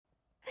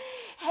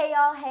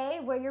y'all. Hey,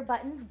 we're your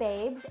Buttons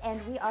babes,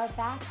 and we are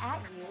back at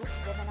you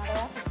with another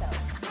episode.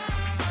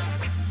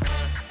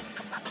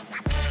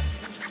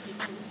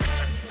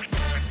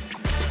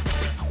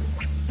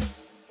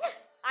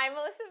 I'm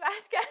Melissa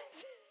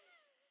Vasquez.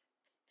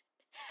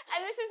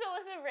 And this is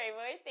Alyssa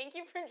Brayboy. Thank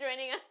you for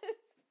joining us.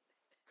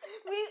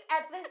 We,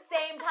 at the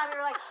same time, we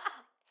were like,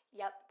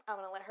 yep, I'm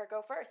going to let her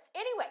go first.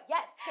 Anyway,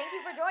 yes, thank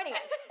you for joining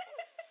us.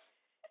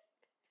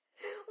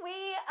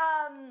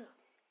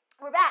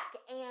 We're back,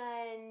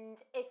 and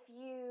if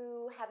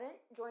you haven't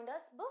joined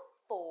us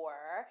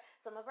before,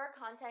 some of our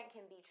content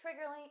can be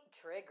triggering,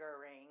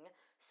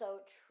 so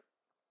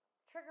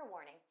trigger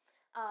warning,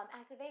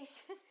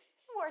 activation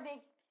warning.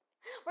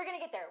 We're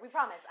gonna get there, we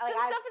promise. Some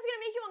stuff is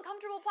gonna make you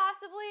uncomfortable,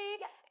 possibly.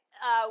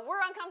 Yeah.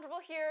 We're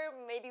uncomfortable here.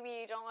 Maybe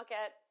we don't look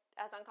at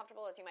as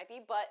uncomfortable as you might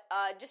be, but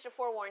just a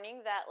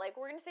forewarning that like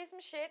we're gonna say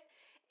some shit.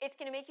 It's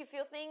gonna make you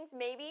feel things.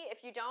 Maybe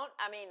if you don't,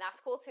 I mean that's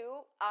cool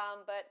too.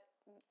 But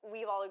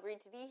we've all agreed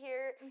to be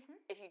here. Mm-hmm.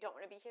 If you don't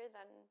want to be here,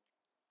 then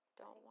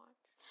don't watch.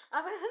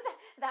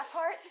 That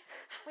part,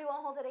 we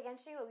won't hold it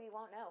against you. We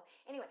won't know.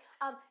 Anyway,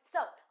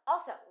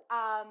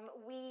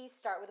 we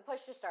start with a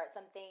push to start,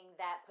 something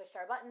that pushed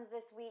our buttons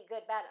this week,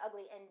 good, bad,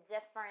 ugly, and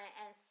different.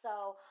 And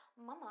so,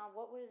 Mama,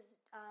 what would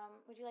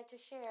you like to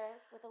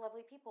share with the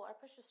lovely people, our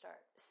push to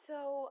start?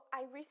 So,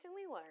 I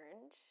recently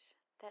learned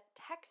that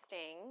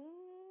texting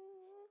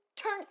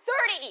turned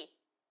 30!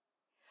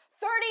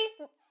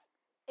 30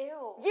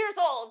 Ew. years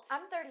old.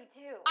 I'm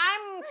 32.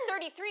 I'm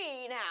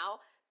 33 now.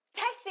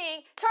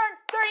 Texting turned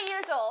 30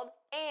 years old,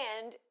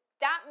 and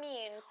that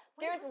means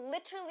there's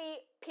literally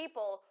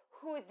people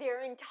who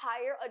their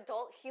entire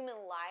adult human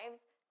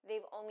lives,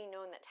 they've only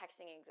known that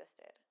texting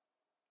existed.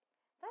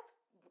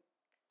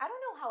 I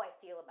don't know how I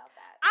feel about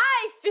that.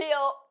 I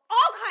feel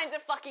all kinds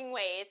of fucking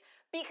ways,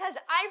 because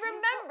I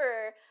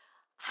remember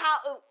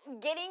how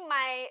getting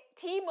my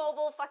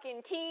T-Mobile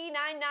fucking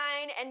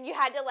T99, and you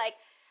had to like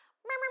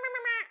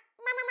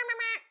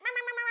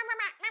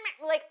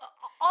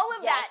all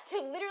of that to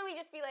literally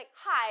just be like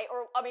hi,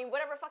 or I mean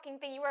whatever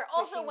fucking thing you were.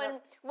 Also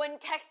when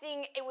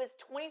texting, it was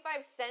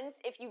 25 cents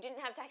if you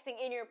didn't have texting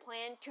in your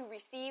plan to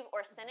receive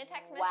or send a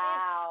text message.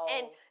 Wow.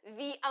 And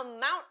the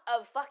amount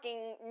of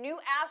fucking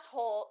new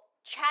asshole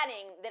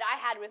chatting that I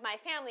had with my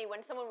family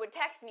when someone would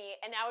text me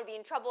and I would be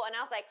in trouble, and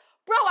I was like,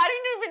 bro, I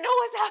didn't even know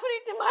what's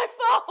happening to my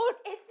phone.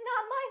 It's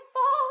not my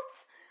fault.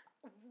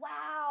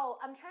 Wow.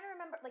 I'm trying to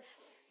remember, like,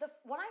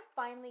 when I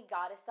finally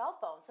got a cell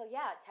phone. So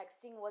yeah,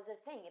 texting was a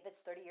thing. If it's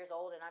 30 years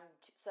old and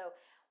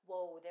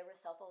whoa, there were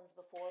cell phones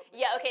before.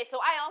 Yeah, okay, so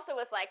I also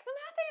was like, the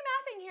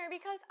mathing here,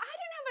 because I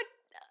didn't have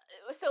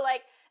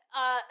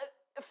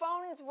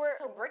phones were...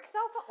 So brick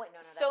cell phone? Wait,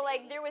 no, so,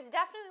 like, there was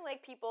definitely,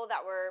 like, people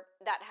that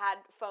had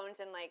phones,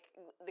 and, like,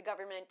 the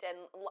government,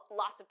 and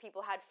lots of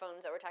people had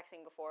phones that were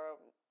texting before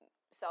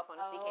cell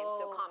phones became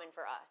so common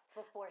for us.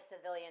 Before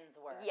civilians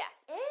were.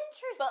 Yes.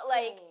 Interesting. But,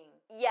 like,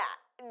 yeah,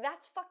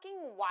 that's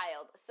fucking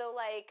wild. So,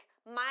 like,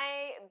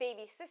 my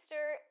baby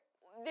sister,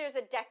 there's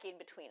a decade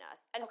between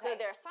us. And so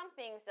there are some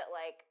things that,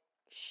 like,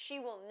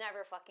 she will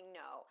never fucking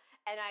know.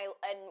 And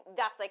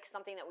that's, like,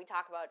 something that we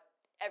talk about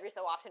every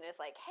so often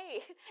is like, hey,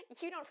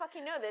 you don't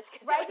fucking know this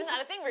because it's not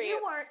a thing for you.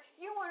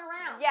 You weren't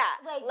around. Yeah,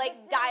 like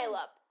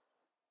dial-up.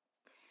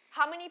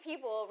 How many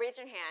people, raise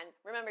your hand,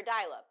 remember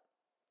dial-up?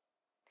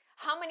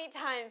 How many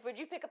times would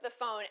you pick up the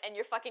phone and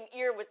your fucking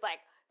ear was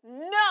like,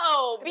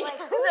 no, because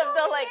of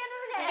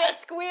the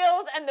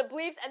squeals and the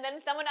bleeps, and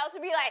then someone else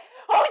would be like,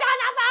 who's on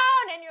the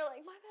phone? And you're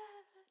like, my bad.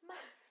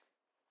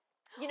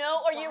 You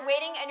know, or you're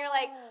waiting and you're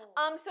like,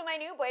 so my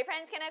new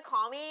boyfriend's gonna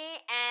call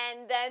me,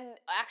 and then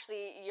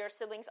actually your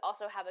siblings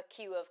also have a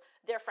queue of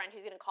their friend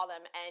who's gonna call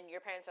them, and your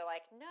parents are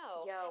like,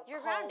 no,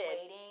 you're grounded.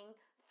 Waiting,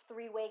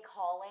 three-way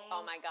calling.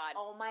 Oh my God.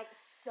 Oh my,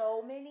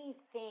 so many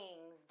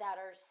things that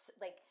are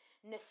like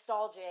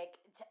nostalgic,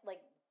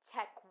 like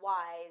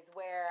tech-wise,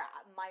 where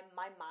my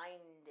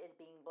mind is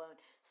being blown.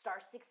 Star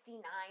 69,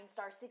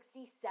 Star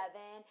 67,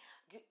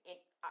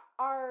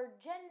 our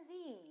Gen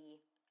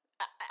Z.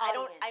 I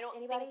don't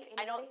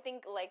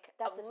think like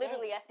that's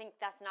literally. I think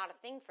that's not a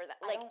thing for that.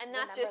 Like, and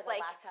that's just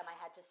like last time I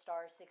had to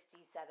Star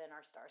 67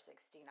 or Star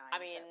 69. I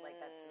mean, like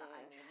that's not.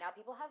 I mean, now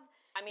people have.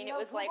 I mean, it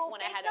was Google, like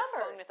when I had a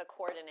phone with a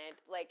cord in it.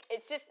 Like,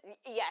 it's just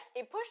yes,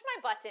 it pushed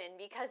my button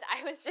because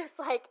I was just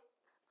like,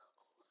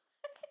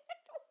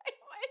 why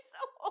am I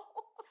so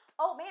old?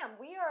 Oh man,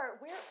 we are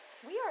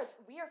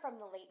from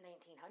the late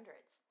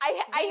 1900s. I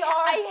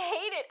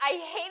hate it. I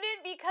hate it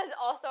because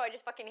also I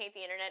just fucking hate the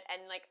internet,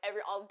 and like I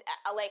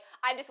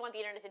just want the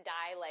internet to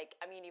die. Like,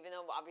 I mean, even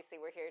though obviously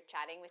we're here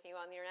chatting with you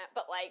on the internet,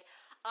 but like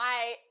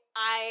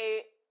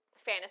I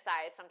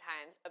fantasize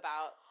sometimes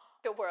about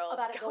the world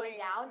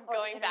going down,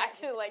 going back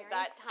to like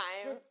that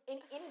time.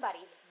 Does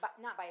anybody,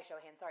 not by a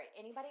show of hands, sorry,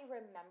 anybody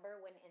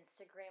remember when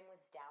Instagram was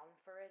down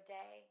for a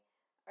day?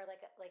 Or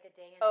like a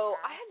day and a half.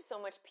 I had so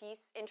much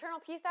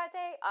internal peace that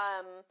day.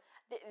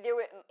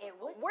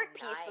 Work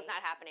peace was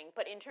not happening,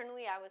 but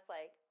internally I was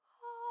like,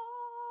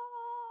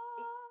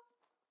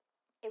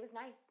 It was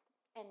nice.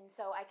 And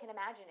so I can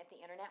imagine if the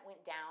internet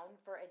went down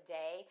for a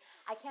day,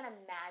 I can't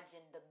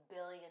imagine the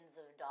billions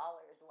of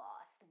dollars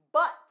lost.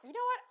 But you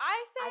know what? I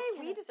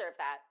say we deserve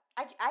that.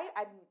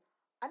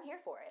 I'm here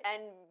for it.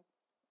 And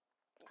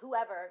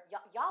whoever,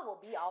 y'all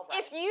will be all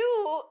right.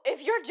 If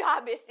your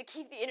job is to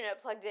keep the internet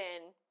plugged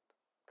in,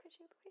 could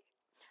you please?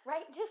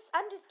 Right?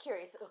 I'm just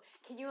curious.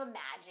 Can you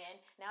imagine?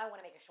 Now I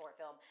want to make a short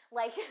film.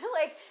 Like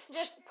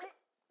just.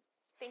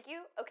 Thank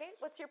you. Okay,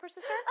 what's your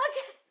persistent?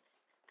 Okay.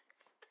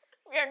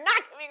 We are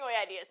not giving away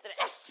ideas today.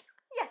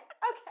 Yes.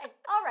 Okay.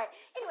 All right.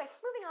 Anyway,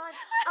 moving on.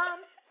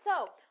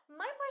 So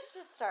my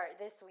question to start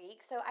this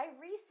week. So I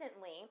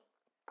recently,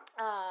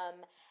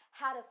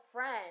 had a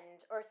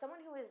friend or someone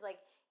who was like,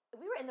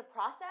 we were in the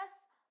process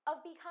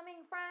of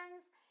becoming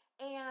friends,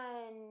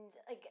 and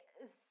like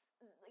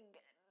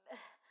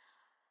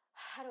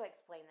how do I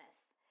explain this?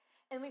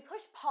 And we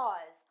pushed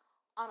pause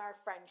on our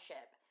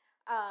friendship,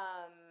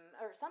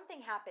 or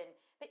something happened.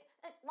 But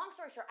long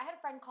story short, I had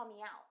a friend call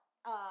me out,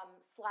 /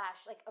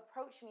 like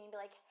approach me and be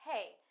like,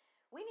 "Hey,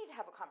 we need to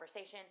have a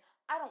conversation.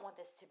 I don't want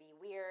this to be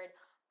weird.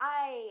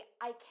 I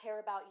care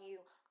about you.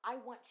 I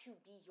want to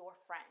be your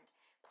friend.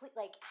 Please,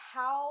 like,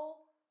 how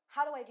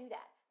do I do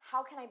that?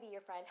 How can I be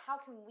your friend? How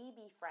can we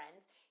be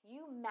friends?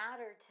 You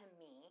matter to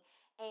me."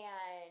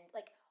 And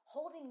like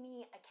holding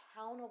me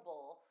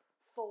accountable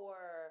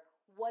for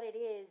what it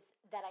is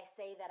that I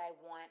say that I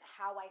want,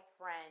 how I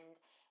friend,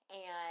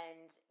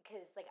 and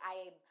because like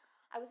I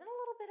was in a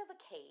little bit of a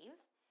cave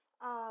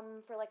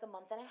for like a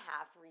month and a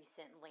half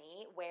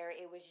recently, where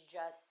it was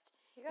just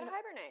you gotta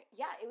hibernate.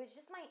 Yeah, it was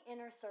just my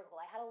inner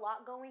circle. I had a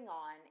lot going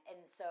on,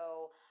 and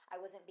so I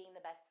wasn't being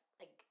the best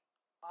like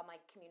on my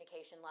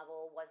communication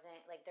level.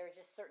 Wasn't like there were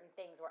just certain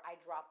things where I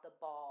dropped the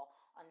ball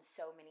on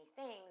so many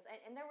things,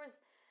 and there was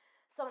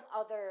some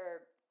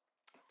other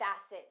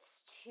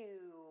facets to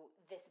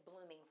this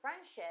blooming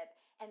friendship.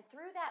 And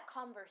through that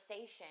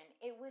conversation,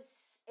 it was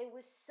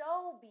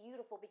so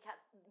beautiful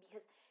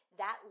because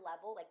that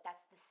level, like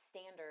that's the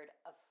standard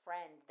of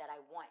friend that I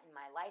want in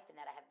my life and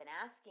that I have been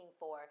asking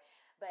for.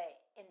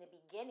 But in the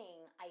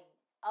beginning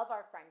of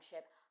our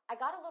friendship, I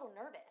got a little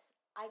nervous.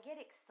 I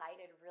get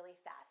excited really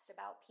fast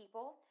about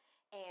people,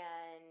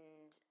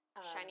 and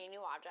shiny new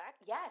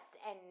object. Yes,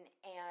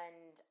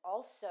 and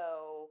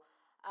also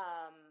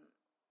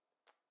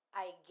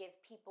I give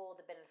people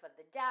the benefit of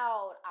the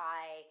doubt.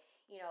 I,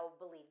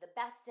 believe the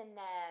best in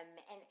them,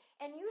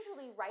 and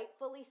usually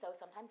rightfully so,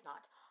 sometimes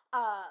not.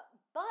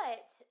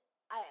 But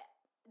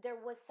there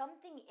was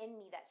something in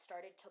me that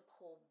started to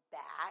pull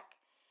back.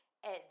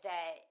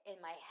 That in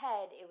my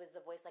head, it was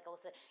the voice like,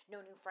 "Alyssa,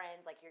 no new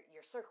friends, like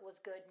your circle is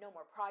good, no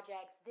more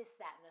projects, this,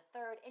 that, and the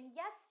third." And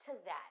yes to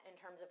that in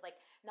terms of like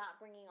not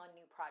bringing on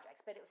new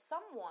projects. But if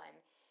someone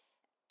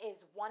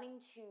is wanting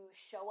to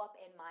show up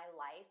in my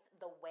life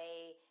the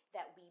way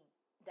that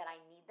I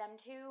need them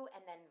to,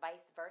 and then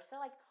vice versa,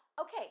 like,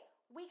 okay,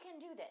 we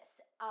can do this.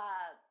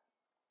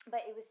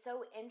 But it was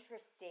so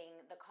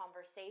interesting, the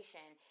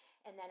conversation,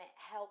 and then it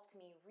helped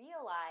me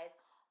realize,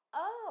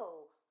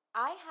 oh,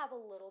 I have a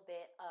little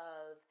bit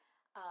of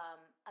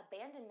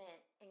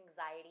abandonment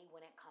anxiety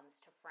when it comes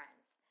to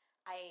friends.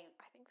 I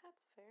think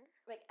that's fair.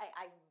 Like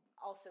I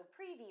also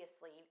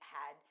previously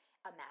had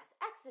a mass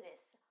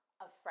exodus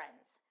of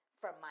friends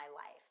from my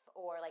life,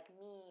 or like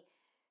me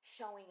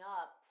showing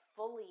up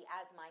fully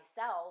as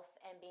myself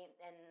and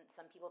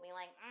some people being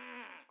like,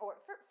 or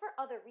for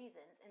other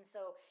reasons. And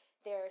so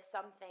there's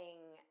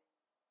something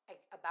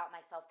about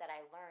myself that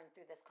I learned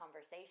through this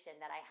conversation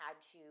that I had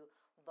to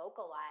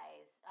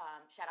vocalize.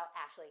 Shout out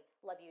Ashley,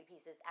 love you to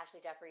pieces. Ashley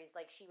Jeffries,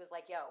 like she was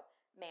like, "Yo,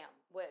 ma'am,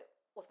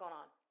 what's going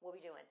on? What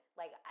we doing?"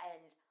 Like,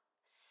 and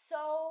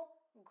so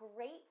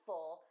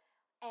grateful.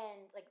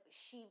 And like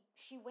she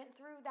went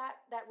through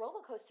that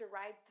roller coaster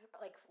ride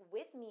like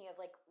with me of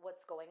like,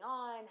 what's going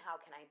on? How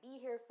can I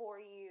be here for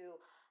you?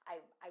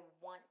 I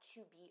want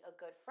to be a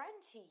good friend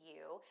to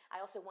you.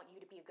 I also want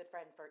you to be a good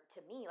friend to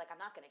me. Like,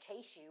 I'm not going to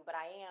chase you, but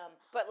I am.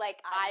 But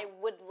like, I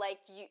would like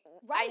you.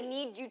 Right. I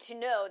need you to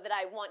know that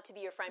I want to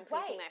be your friend.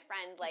 Please be my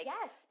friend. Like,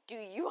 yes. Do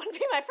you want to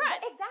be my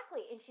friend?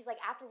 Exactly. And she's like,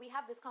 after we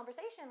have this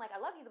conversation, like, I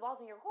love you. The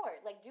ball's in your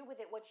court. Like, do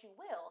with it what you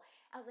will.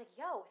 I was like,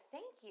 yo,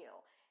 thank you.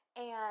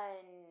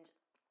 And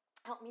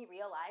helped me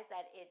realize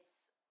that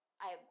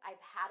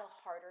I've had a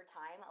harder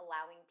time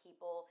allowing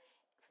people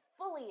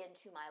fully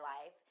into my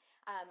life.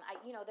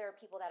 There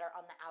are people that are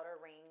on the outer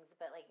rings,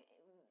 but like,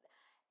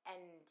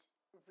 and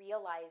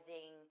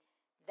realizing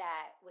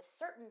that with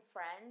certain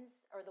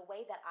friends or the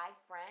way that I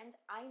friend,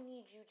 I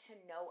need you to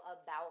know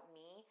about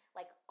me,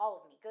 like all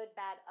of me, good,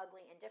 bad,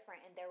 ugly,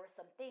 indifferent. And there were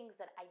some things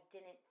that I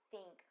didn't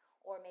think,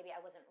 or maybe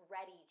I wasn't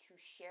ready to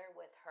share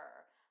with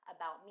her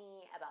about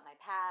me, about my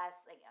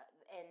past. Like,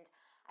 and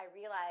I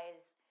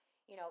realized,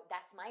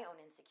 that's my own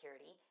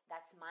insecurity.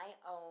 That's my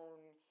own,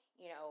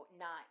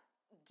 not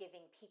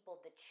giving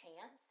people the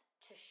chance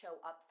to show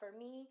up for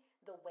me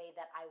the way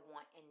that I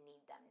want and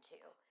need them to.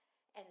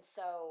 And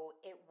so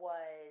it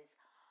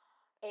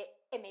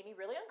made me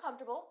really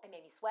uncomfortable. It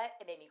made me sweat.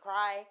 It made me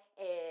cry.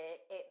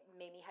 It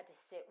made me have to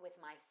sit with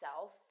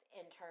myself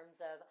in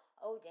terms of,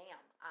 oh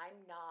damn, I'm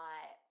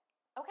not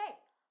okay.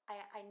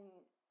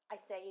 I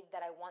say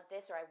that I want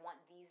this, or I want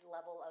these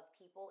level of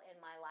people in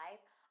my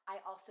life. I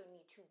also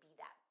need to be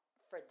that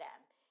for them.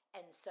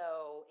 And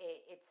so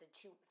it's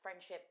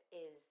friendship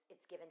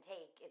it's give and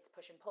take, it's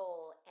push and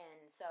pull.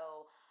 And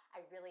so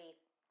I really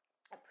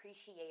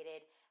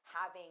appreciated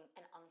having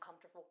an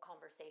uncomfortable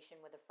conversation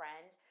with a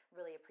friend,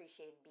 really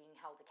appreciated being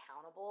held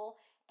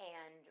accountable,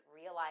 and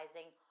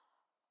realizing,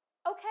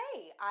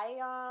 okay, I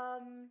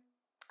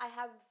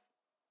have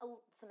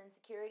some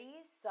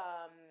insecurities,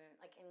 some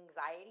like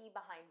anxiety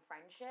behind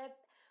friendship,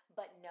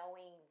 but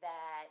knowing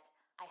that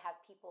I have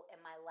people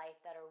in my life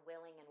that are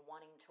willing and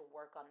wanting to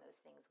work on those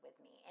things with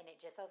me. And I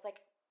was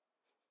like,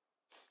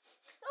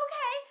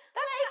 okay,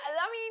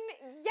 I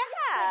mean,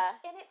 yeah.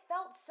 and it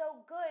felt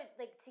so good,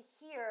 like, to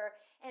hear,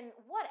 and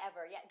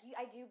whatever. Yeah,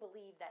 I do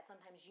believe that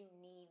sometimes you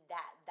need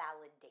that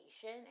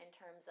validation in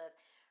terms of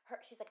her.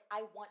 She's like,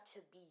 I want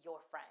to be your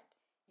friend.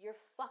 You're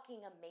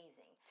fucking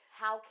amazing.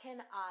 How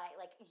can I,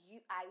 like,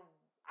 I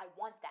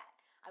want that.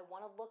 I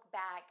want to look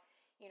back,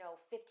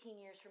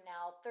 15 years from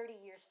now, 30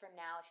 years from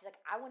now. She's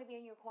like, I want to be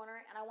in your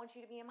corner, and I want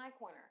you to be in my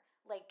corner.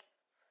 Like,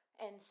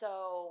 and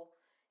so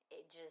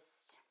it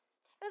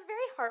was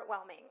very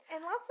heartwarming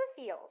and lots of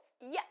feels.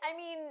 Yeah, I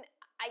mean,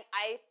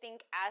 I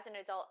think as an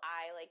adult,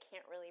 I like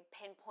can't really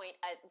pinpoint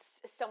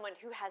someone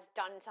who has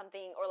done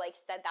something or like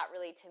said that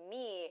really to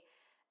me.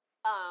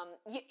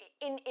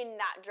 In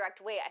that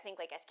direct way. I think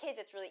like as kids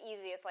it's really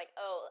easy. It's like,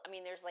 oh, I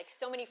mean, there's like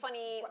so many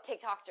funny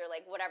TikToks or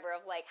like whatever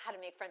of like how to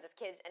make friends as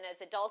kids, and as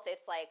adults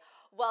it's like,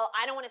 well,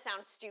 I don't want to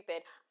sound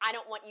stupid, I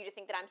don't want you to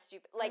think that I'm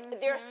stupid. Like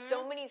there's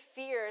so many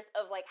fears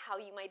of like how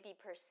you might be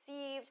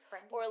perceived.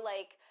 Friendly. Or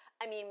like,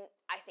 I mean,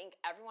 I think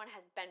everyone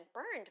has been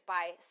burned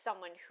by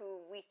someone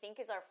who we think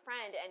is our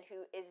friend and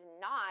who is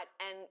not.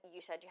 And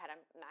you said you had a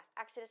mass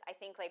exodus. I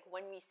think like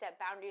when we set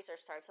boundaries or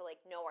start to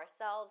like know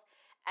ourselves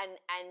and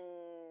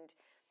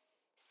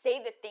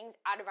say the things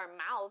out of our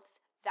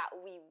mouths that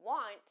we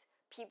want,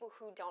 people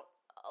who don't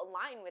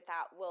align with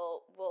that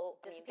will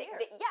disappear.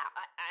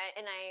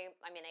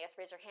 I mean, I guess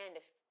raise your hand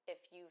if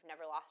you've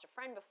never lost a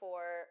friend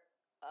before.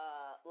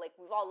 Like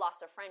we've all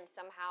lost a friend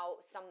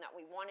somehow, some that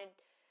we wanted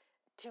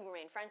to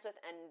remain friends with,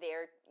 and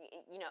they're,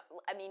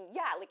 I mean,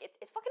 yeah, like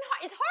it's fucking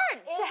hard. It's hard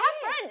to have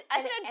friends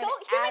as an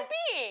adult human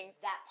being.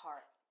 That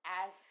part,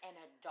 as an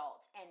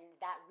adult, and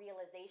that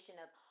realization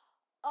of,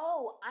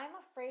 oh, I'm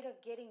afraid of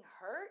getting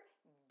hurt.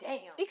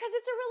 Damn. Because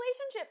it's a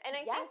relationship, and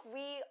I think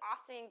we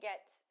often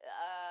get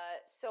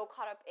so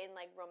caught up in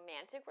like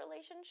romantic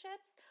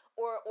relationships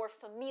or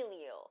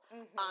familial.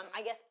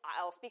 I guess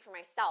I'll speak for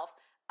myself.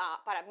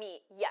 Para mí,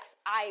 yes,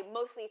 I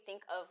mostly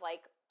think of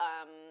like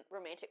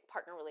romantic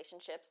partner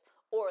relationships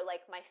or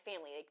like my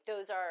family. Like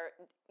those are,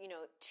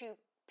 two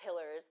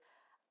pillars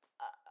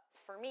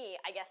for me,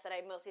 I guess, that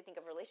I mostly think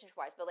of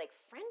relationship-wise. But like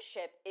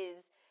friendship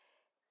is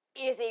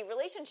a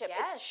relationship.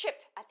 Yes. It's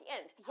ship at the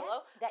end. Yes.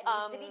 Hello? That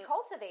needs to be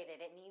cultivated.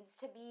 It needs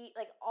to be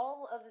like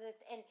all of this,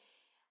 and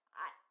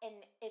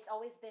it's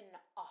always been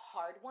a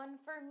hard one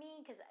for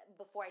me because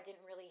before I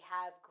didn't really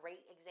have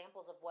great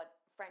examples of what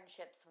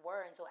friendships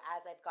were, and so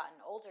as I've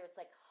gotten older, it's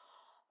like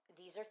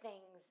these are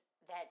things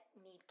that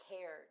need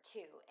care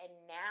too. And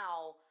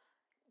now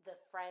the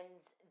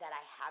friends that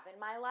I have in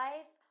my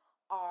life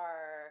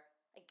are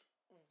like,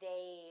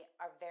 they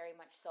are very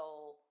much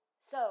so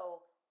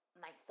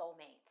my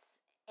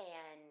soulmates,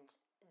 and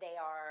they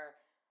are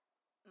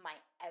my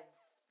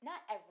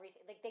not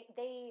everything, like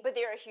they but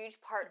they're a huge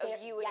part of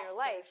you in your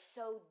life.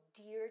 They're so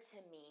dear to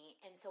me,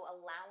 and so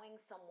allowing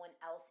someone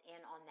else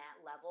in on that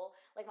level,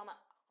 like Mama,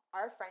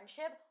 our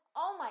friendship,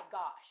 oh my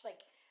gosh,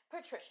 like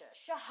Patricia,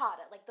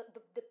 Shahada, like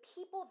the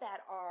people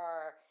that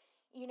are,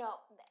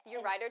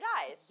 your ride or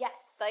dies.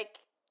 Yes, like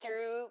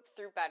through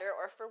better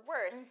or for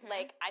worse.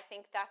 Like I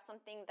think that's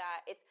something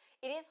that it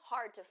is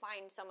hard to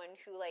find someone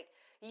who like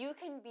you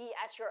can be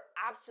at your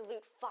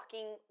absolute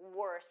fucking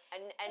worst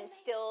and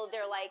still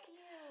they're like,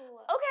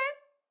 okay,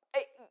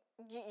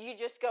 you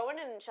just go in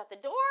and shut the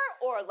door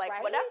or like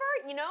whatever,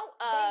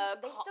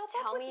 they still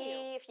tell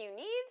me if you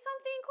need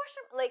something,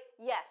 like,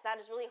 yes, that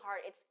is really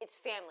hard. It's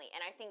family,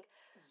 and I think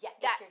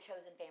it's your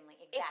chosen family.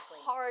 Exactly. It's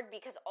hard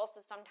because also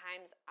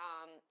sometimes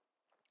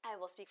I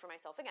will speak for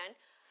myself again,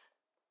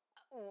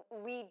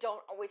 we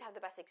don't always have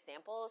the best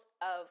examples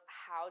of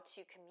how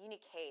to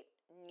communicate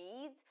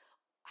needs,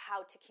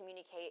 how to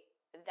communicate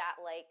that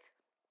like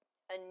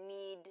a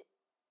need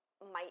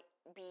might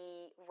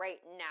be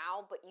right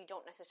now, but you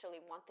don't necessarily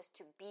want this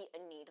to be a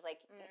need.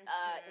 Like,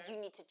 you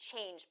need to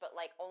change, but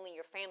like only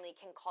your family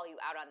can call you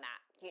out on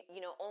that.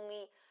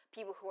 Only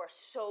people who are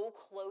so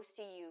close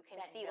to you can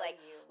see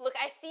like, look,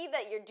 I see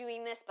that you're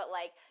doing this, but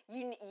like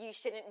you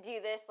shouldn't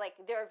do this. Like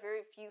there are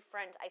very few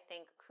friends, I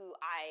think, who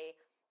I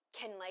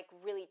can like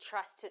really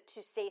trust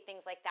to say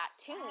things like that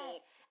to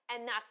me.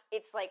 And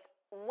it's like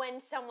when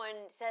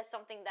someone says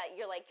something that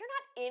you're like, you're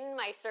not in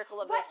my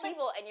circle of those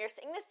people, and you're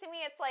saying this to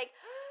me, it's like,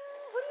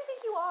 who do you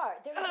think you are?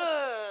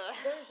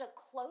 There's a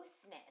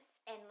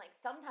closeness, and like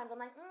sometimes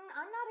I'm like,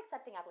 I'm not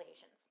accepting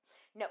applications.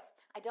 no,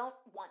 I don't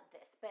want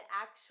this. But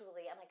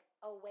actually, I'm like,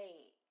 oh,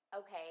 wait,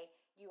 okay,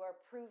 you are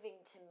proving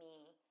to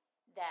me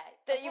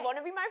that you want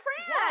to be my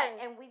friend.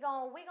 Yeah, and we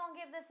gonna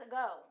give this a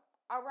go.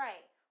 All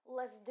right,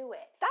 let's do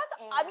it. That's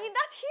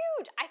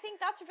huge. I think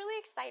that's really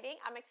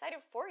exciting. I'm excited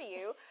for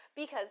you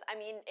because, I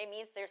mean, it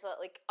means there's a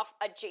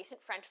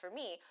adjacent friend for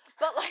me,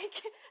 but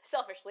like,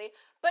 selfishly,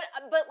 but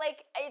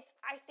like,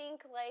 I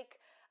think like,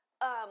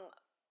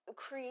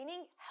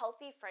 creating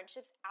healthy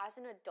friendships as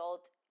an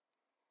adult,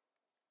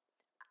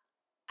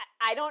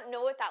 I don't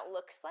know what that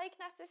looks like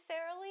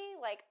necessarily.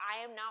 Like,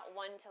 I am not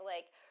one to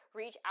like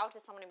reach out to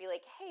someone and be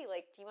like, hey,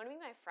 like, do you want to be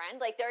my friend?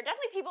 Like, there are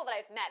definitely people that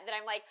I've met that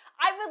I'm like,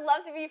 I would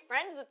love to be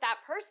friends with that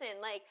person.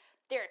 Like,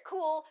 they're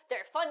cool,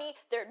 they're funny,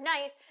 they're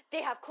nice,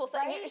 they have cool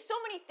stuff. Right? So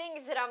many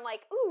things that I'm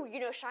like, ooh,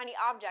 shiny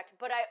object.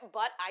 But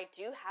I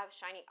do have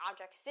shiny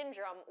object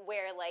syndrome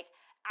where, like,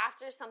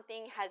 after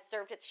something has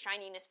served its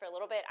shininess for a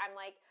little bit, I'm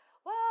like,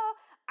 well,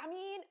 I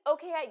mean,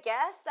 okay, I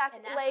guess that's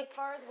like as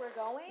far as we're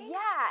going.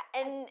 Yeah,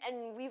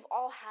 and we've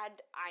all had,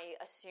 I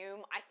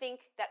assume, I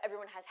think that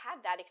everyone has had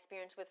that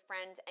experience with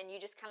friends, and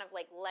you just kind of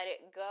like let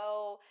it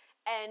go,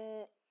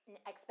 and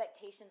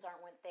expectations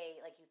aren't what they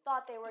like you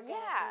thought they were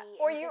going to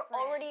be. Or you're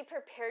already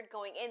prepared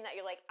going in that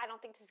you're like, I don't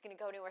think this is going to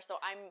go anywhere,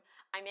 so I'm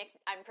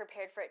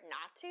prepared for it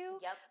not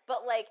to. Yep.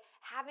 But like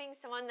having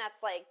someone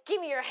that's like, give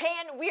me your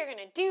hand, we're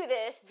going to do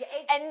this,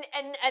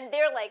 and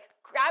they're like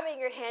grabbing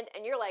your hand,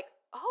 and you're like,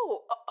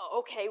 oh,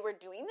 okay, we're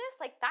doing this?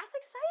 Like, that's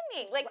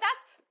exciting. Like,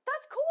 that's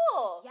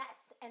cool.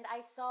 Yes, and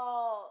I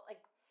saw,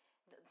 like,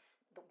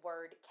 the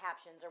word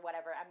captions or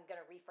whatever. I'm going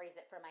to rephrase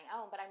it for my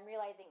own, but I'm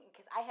realizing,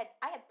 because I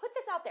had put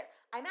this out there.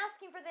 I'm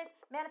asking for this,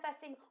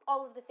 manifesting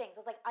all of the things.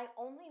 I was like, I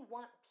only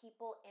want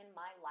people in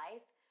my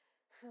life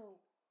who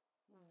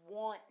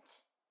want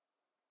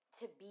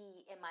to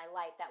be in my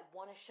life, that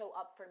want to show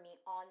up for me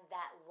on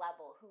that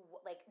level, who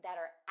like that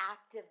are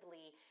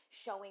actively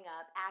showing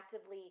up,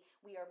 actively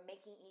we are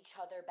making each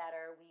other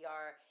better, we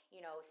are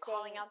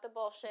calling out the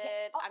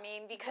bullshit. Yeah, I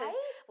mean, because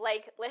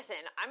like,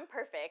 listen, I'm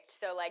perfect,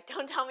 so like,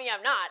 don't tell me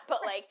I'm not,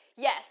 but like,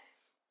 yes.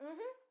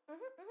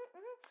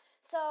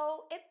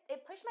 So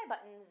it pushed my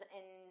buttons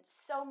in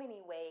so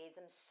many ways.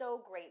 I'm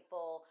so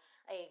grateful.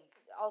 I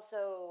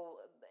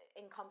also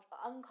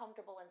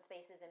uncomfortable in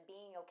spaces, and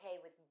being okay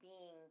with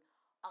being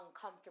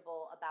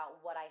uncomfortable about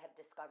what I have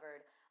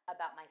discovered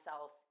about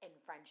myself in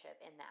friendship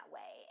in that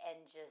way, and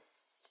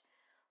just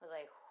was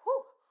like,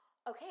 whew,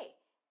 okay.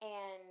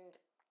 And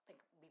like,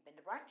 we've been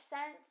to brunch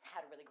since,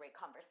 had a really great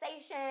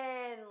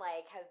conversation,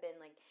 like have been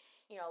like,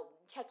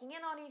 checking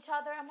in on each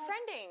other. I'm like,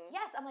 friending.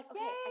 Yes, I'm like,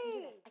 okay,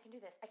 Yay. I can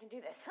do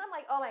this. And I'm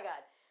like, oh my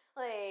God.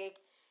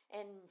 Like,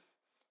 and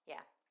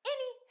yeah.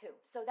 Anywho,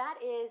 so that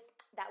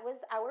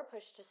was our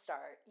push to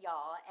start,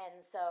 y'all.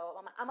 And so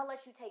I'm gonna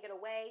let you take it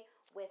away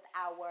with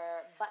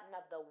our button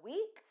of the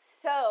week.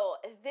 So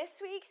this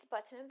week's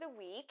button of the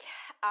week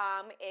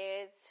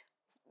is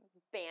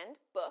banned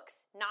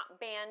books,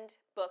 not banned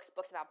books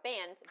about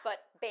bands,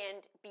 but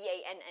banned,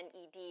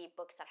 BANNED,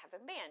 books that have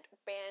been banned.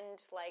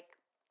 Banned, like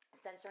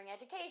censoring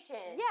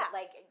education. Yeah.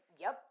 Like,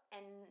 yep.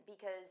 And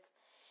because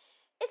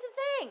it's a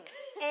thing.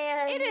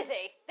 And it is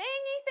a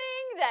thingy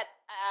thing that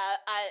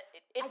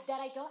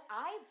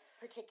I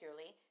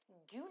particularly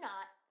do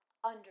not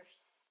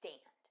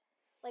understand.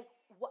 Like,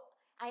 what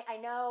I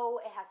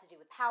know it has to do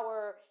with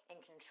power and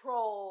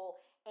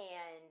control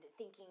and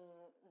thinking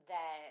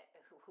that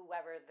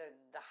whoever the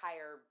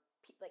higher,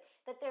 like,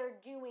 that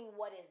they're doing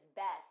what is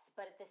best.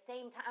 But at the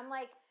same time, I'm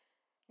like,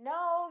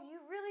 no,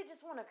 you really just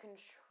want to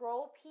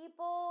control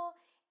people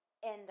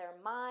and their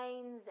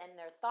minds and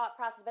their thought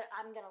process. But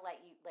I'm going to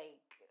let you, like,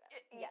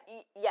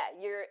 yes.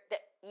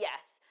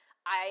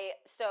 I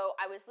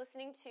was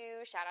listening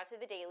to, shout out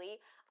to The Daily,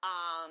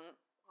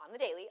 on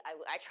The Daily.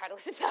 I try to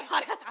listen to that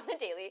podcast on The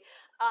Daily.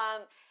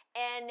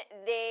 And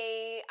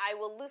I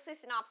will loosely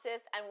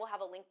synopsis, and we'll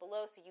have a link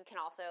below so you can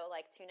also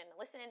like tune in and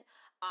listen.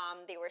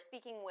 They were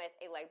speaking with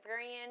a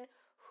librarian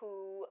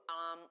who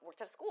worked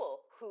at a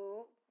school,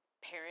 who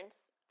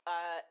parents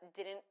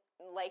didn't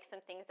like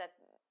some things that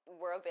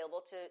were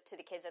available to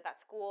the kids at that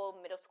school,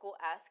 middle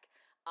school-esque.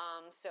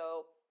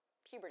 So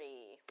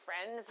puberty,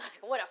 friends, like,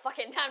 what a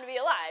fucking time to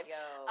be alive.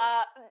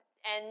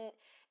 And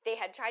they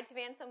had tried to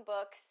ban some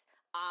books.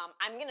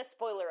 I'm gonna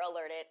spoiler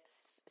alert it.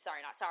 Sorry,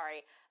 not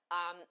sorry.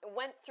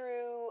 Went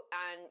through,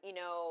 and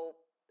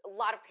a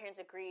lot of parents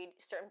agreed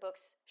certain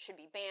books should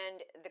be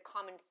banned. The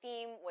common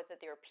theme was that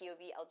they were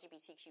POV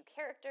LGBTQ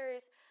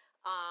characters.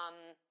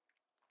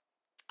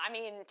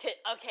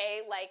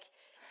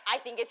 I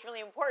think it's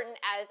really important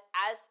as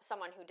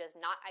someone who does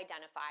not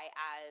identify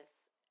as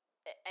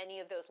any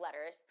of those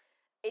letters.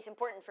 It's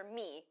important for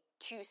me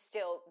to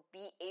still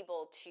be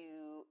able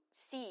to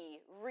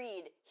see,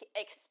 read,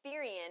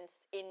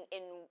 experience in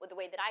the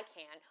way that I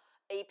can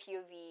a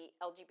POV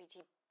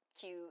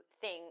LGBTQ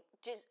thing,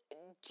 just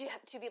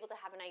to be able to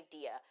have an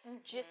idea,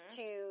 just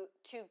to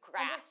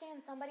grasp.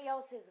 Understand somebody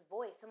else's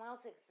voice, someone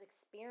else's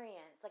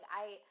experience. Like,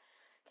 I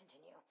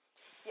continue.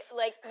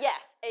 Like,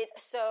 yes,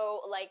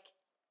 so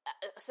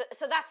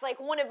that's like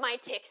one of my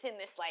ticks in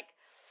this like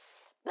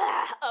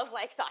of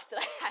like thoughts that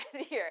I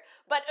had here.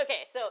 But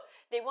okay, so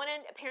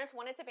parents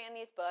wanted to ban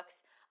these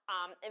books.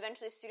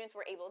 Eventually, students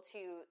were able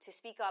to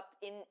speak up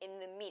in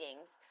the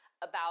meetings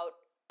about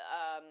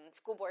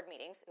school board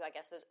meetings. I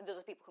guess those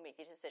are the people who make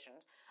these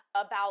decisions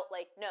about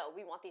like, no,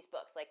 we want these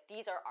books. Like,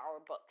 these are our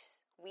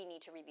books. We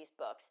need to read these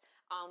books.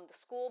 The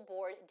school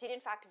board did in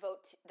fact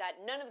vote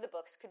that none of the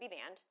books could be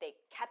banned. They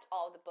kept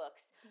all of the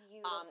books.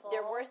 Beautiful.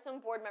 There were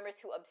some board members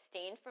who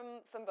abstained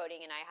from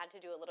voting, and I had to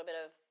do a little bit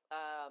of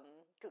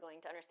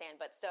Googling to understand.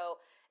 But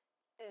so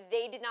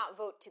they did not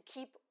vote to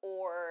keep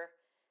or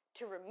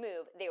to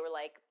remove. They were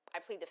like, I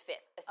plead the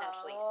fifth,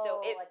 essentially.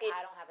 So I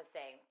don't have a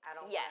say. I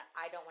don't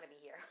want to be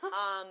here.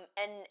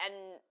 And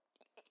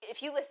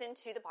if you listen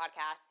to the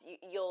podcast,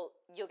 you'll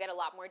get a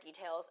lot more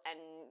details, and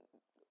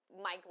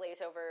my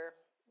glaze over.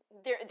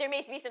 There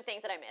may be some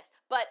things that I missed,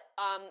 but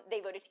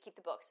they voted to keep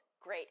the books.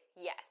 Great,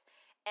 yes,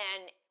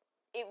 and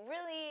it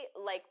really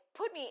like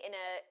put me in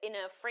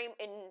a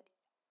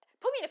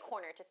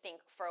corner to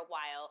think for a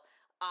while.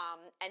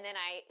 And then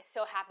I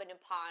so happened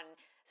upon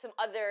some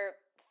other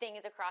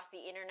things across the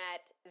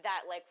internet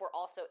that like were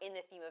also in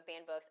the theme of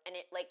banned books, and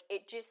it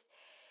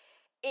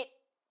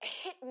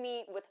hit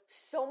me with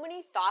so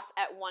many thoughts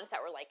at once that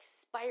were like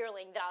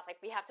spiraling that I was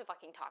like, we have to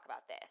fucking talk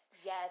about this.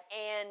 Yes.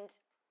 And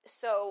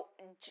so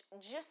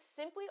just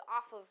simply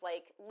off of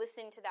like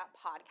listening to that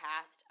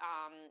podcast,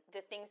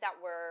 the things that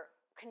were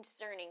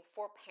concerning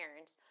for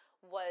parents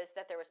was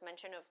that there was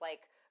mention of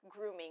like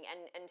grooming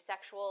and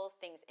sexual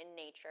things in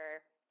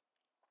nature,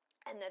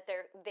 and that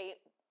they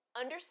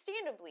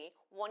understandably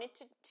wanted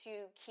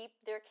to keep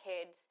their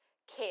kids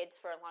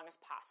for as long as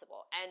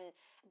possible. And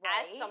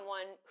as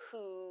someone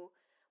who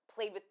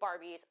played with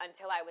Barbies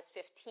until I was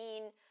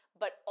 15,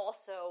 but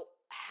also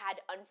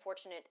had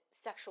unfortunate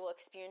sexual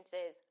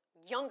experiences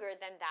younger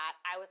than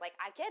that, I was like,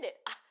 I get it.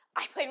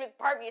 I played with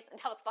Barbies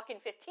until I was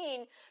fucking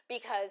 15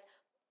 because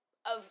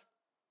of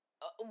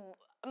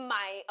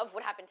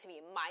what happened to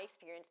me, my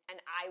experience,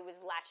 and I was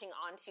latching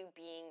on to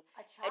being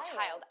a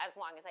child as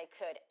long as I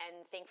could.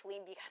 And thankfully,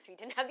 because we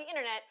didn't have the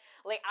internet,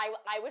 like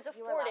I was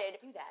afforded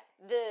to do that.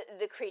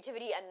 the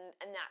creativity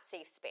and that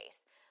safe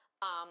space.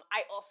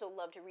 I also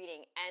loved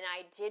reading, and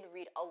I did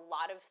read a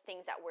lot of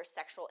things that were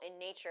sexual in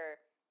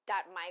nature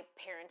that my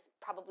parents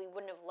probably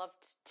wouldn't have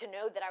loved to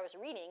know that I was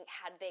reading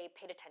had they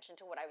paid attention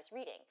to what I was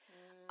reading.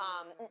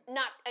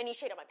 Not any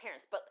shade on my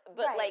parents, but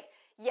Right. like,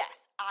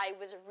 yes, I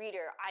was a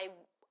reader. I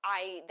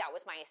that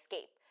was my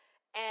escape.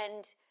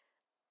 And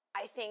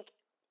I think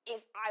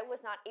if I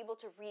was not able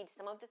to read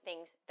some of the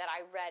things that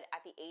I read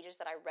at the ages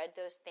that I read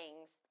those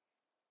things,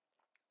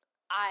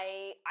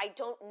 I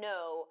don't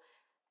know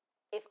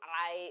if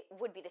I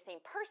would be the same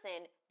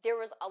person. There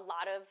was a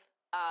lot of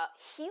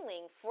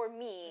healing for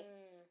me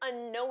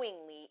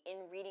unknowingly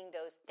in reading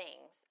those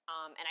things.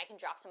 And I can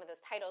drop some of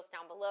those titles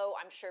down below.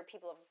 I'm sure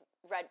people have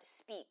read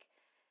Speak.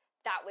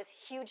 That was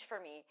huge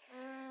for me.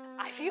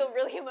 I feel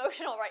really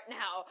emotional right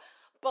now.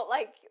 But,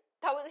 like,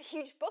 that was a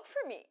huge book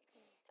for me.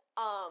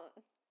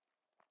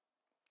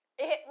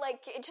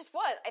 It just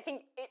was. I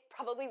think it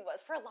probably was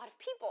for a lot of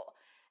people.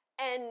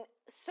 And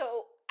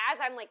so as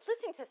I'm, like,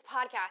 listening to this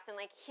podcast and,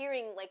 like,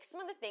 hearing, like,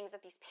 some of the things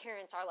that these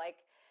parents are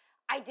like,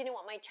 I didn't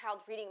want my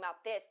child reading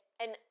about this.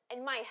 And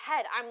in my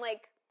head, I'm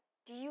like,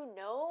 do you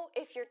know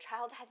if your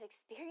child has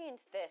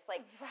experienced this?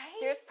 Like,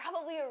 there's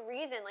probably a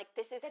reason, like,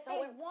 this is that so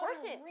they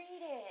important. Want to read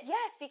it.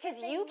 Yes,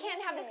 because you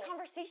can't have this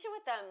conversation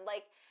with them.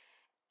 Like,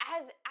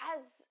 as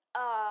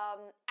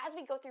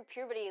we go through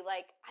puberty,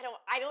 like, I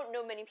don't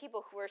know many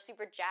people who are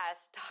super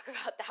jazzed to talk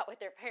about that with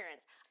their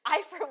parents.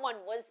 I, for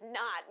one, was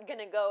not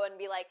gonna go and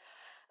be like,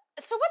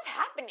 so what's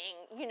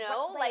happening, you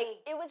know?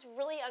 Like, it was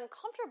really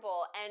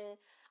uncomfortable, and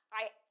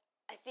I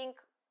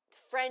think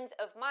friends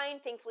of mine,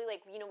 thankfully,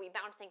 like, you know, we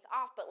bounce things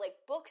off, but, like,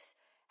 books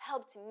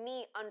helped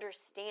me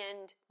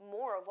understand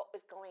more of what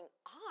was going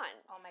on.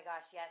 Oh my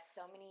gosh, yes,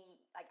 so many,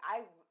 like,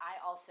 I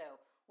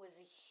also was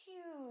a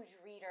huge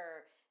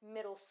reader,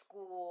 middle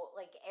school,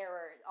 like,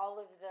 era, all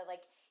of the,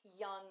 like,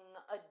 young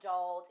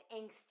adult,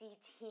 angsty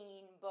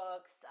teen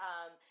books,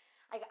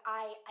 like,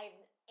 I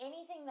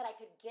anything that I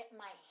could get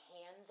my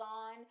hands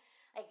on,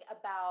 like,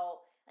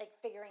 about, like,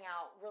 figuring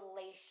out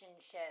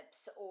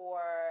relationships,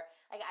 or,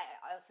 like,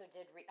 I also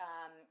did, we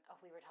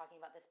were talking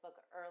about this book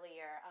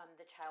earlier,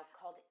 The Child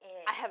Called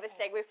It. I have a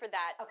segue for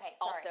that. Okay,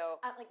 sorry. Also.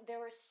 Like,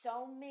 there were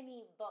so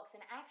many books,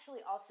 and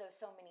actually also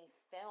so many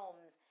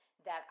films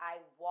that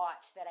I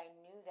watched that I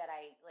knew that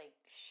I, like,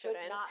 should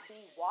not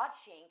be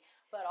watching,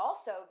 but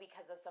also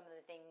because of some of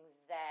the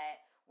things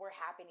that were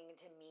happening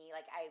to me.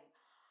 Like, I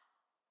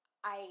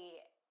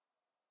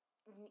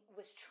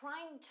was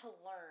trying to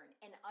learn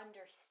and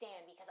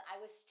understand because I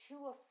was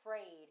too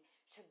afraid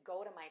to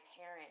go to my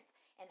parents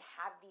and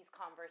have these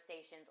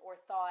conversations, or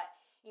thought,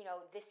 you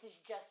know, this is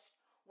just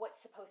what's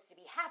supposed to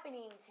be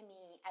happening to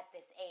me at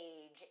this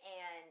age,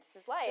 and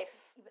this is life.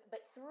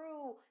 But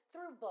through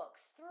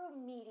books, through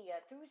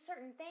media, through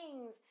certain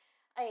things,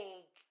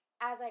 like,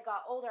 as I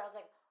got older, I was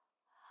like,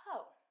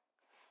 oh,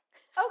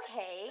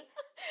 okay,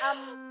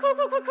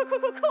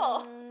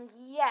 cool.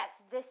 yes,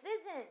 this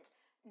isn't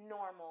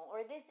normal,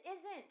 or this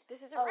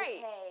isn't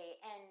right. okay.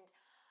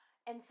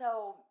 And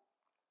so,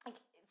 like,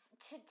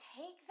 to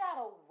take that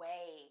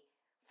away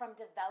from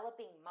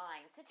developing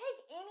minds, to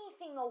take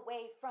anything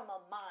away from a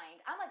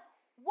mind, I'm like,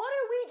 what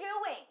are we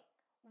doing?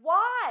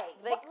 Why?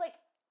 Like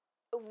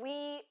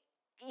we,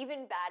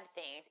 even bad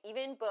things,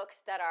 even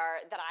books that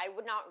I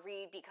would not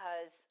read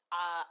because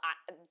I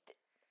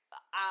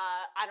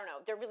don't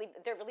know, they're really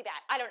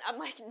bad. I'm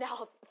like,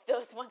 now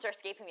those ones are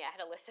escaping me. I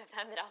had a list of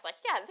them that I was like,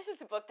 yeah, this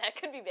is a book that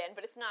could be banned,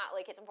 but it's not.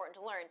 Like, it's important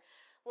to learn.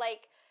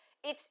 Like,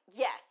 it's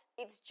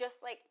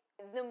just like,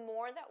 the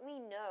more that we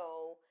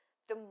know,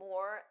 the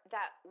more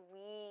that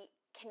we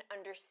can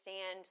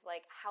understand,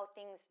 like, how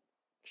things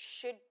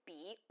should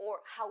be,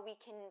 or how we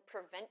can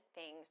prevent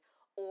things,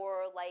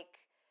 or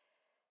like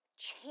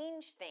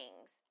change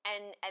things.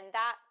 And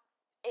that,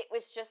 it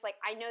was just like,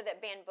 I know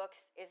that banned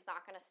books is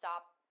not going to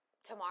stop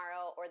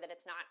tomorrow, or that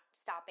it's not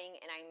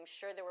stopping, and I'm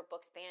sure there were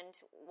books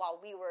banned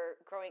while we were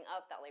growing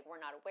up that, like,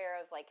 we're not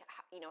aware of, like,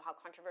 how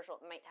controversial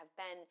it might have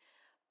been.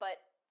 But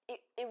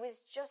it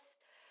was just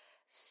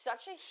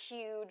such a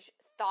huge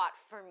thought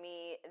for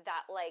me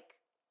that, like,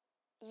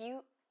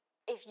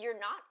 if you're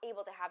not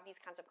able to have these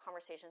kinds of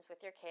conversations with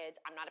your kids,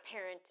 I'm not a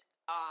parent,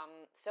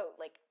 so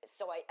I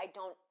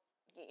don't,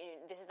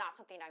 this is not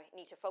something I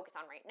need to focus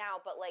on right now,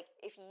 but, like,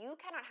 if you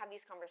cannot have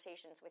these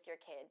conversations with your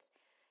kids,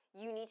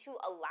 you need to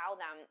allow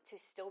them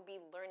to still be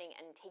learning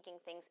and taking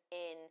things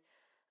in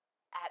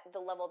at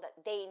the level that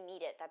they need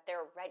it, that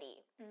they're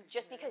ready. Mm-hmm.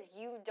 Just because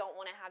you don't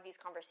want to have these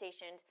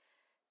conversations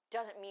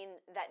doesn't mean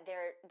that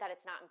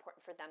it's not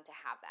important for them to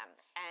have them.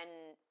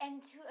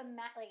 And to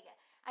imagine, like,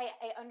 I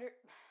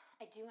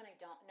do and I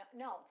don't.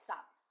 No,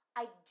 stop.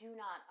 I do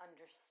not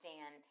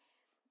understand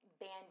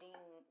banding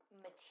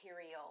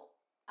material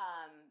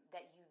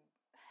that you.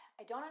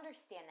 I don't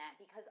understand that,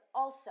 because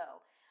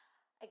also,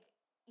 like,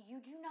 you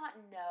do not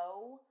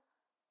know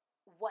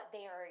what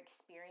they are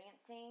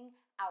experiencing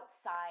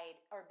outside,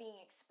 or being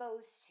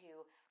exposed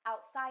to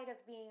outside of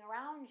being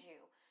around you.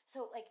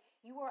 So, like,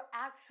 you are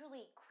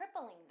actually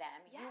crippling them.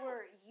 Yes.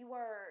 You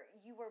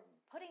were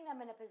putting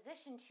them in a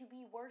position to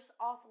be worse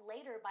off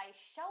later by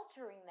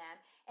sheltering them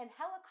and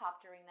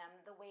helicoptering them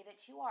the way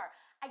that you are.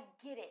 I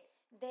get it.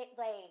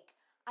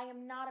 I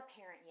am not a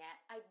parent yet.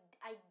 I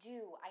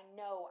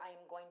know I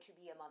am going to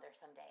be a mother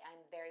someday. I'm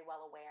very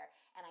well aware,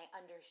 and I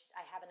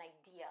have an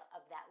idea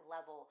of that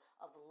level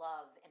of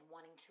love and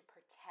wanting to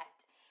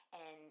protect,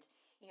 and,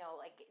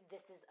 like,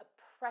 this is a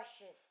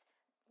precious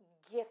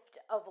gift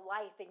of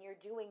life, and you're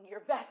doing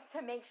your best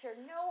to make sure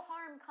no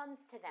harm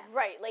comes to them.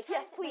 Right. Like,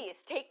 yes,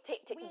 please do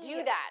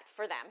that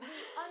for them.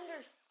 We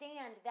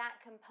understand that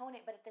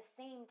component, but at the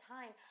same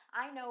time,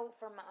 I know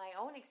from my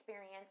own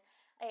experience,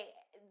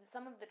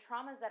 some of the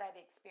traumas that I've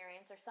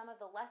experienced, or some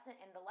of the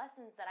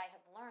lessons that I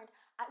have learned,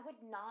 I would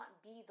not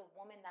be the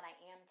woman that I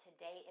am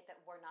today if it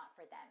were not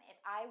for them.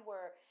 If I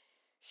were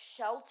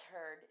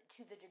sheltered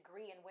to the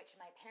degree in which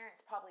my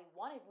parents probably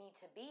wanted me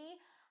to be,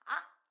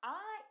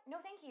 no,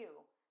 thank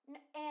you.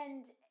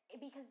 And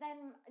because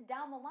then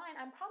down the line,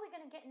 I'm probably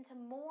going to get into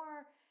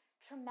more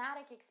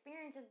traumatic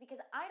experiences, because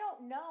I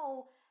don't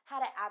know how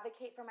to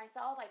advocate for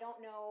myself. I don't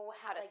know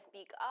how to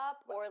speak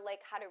up, or,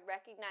 like, how to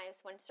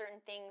recognize when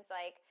certain things,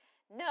 like,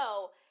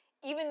 no,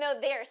 even though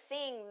they're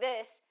saying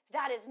this,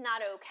 that is not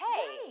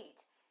okay.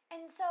 Right.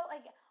 And so,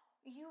 like,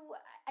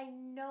 I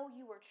know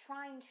you were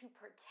trying to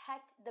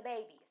protect the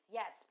babies.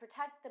 Yes,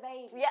 protect the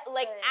babies. Yeah,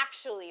 like,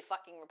 actually,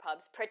 fucking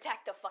Repubs,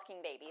 protect the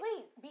fucking babies.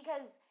 Please,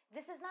 because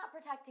this is not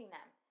protecting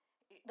them.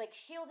 Like,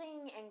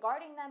 shielding and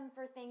guarding them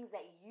for things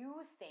that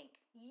you think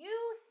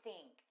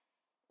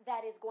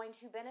that is going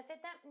to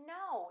benefit them.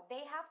 No,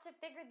 they have to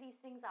figure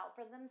these things out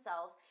for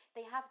themselves.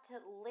 They have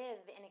to live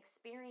and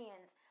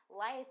experience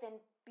life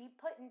and be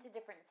put into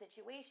different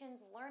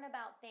situations, learn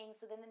about things,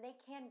 so then they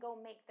can go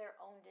make their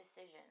own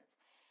decisions.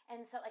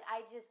 And so, like,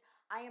 I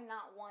am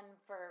not one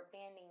for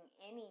banning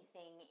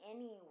anything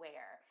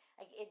anywhere.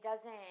 Like, it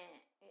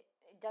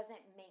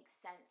doesn't make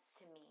sense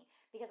to me,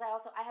 because I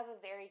have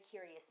a very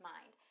curious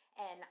mind,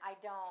 and I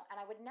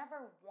would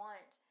never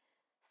want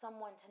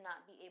someone to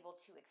not be able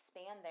to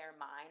expand their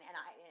mind, and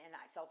I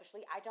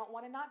selfishly, I don't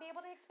want to not be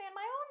able to expand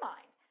my own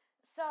mind.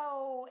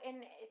 So,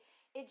 and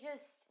it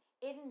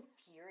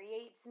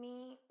infuriates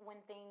me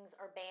when things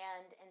are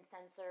banned and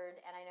censored,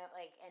 and I know,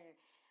 like, and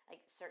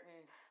like certain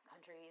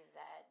countries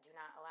that do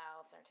not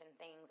allow certain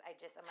things.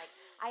 I'm like,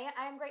 I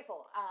am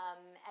grateful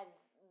as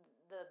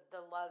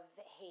the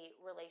love-hate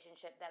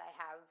relationship that I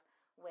have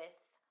with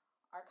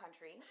our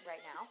country right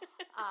now.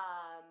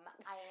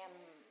 I am,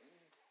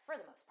 for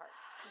the most part,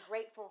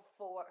 grateful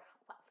for,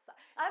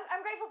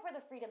 I'm grateful for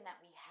the freedom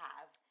that we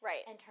have.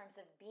 Right. In terms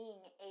of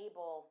being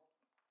able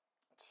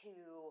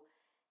to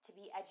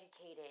be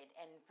educated,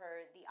 and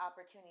for the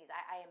opportunities.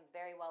 I am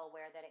very well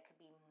aware that it could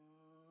be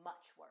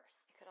much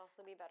worse. It could also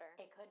be better.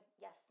 It could,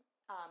 yes.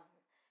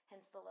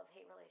 Hence the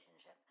love-hate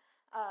relationship.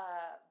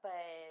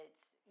 But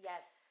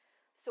yes.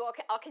 So,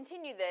 okay, I'll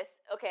continue this.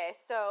 Okay,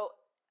 so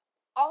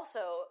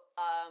also,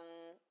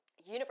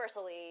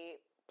 universally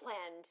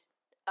planned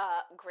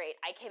great.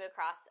 I came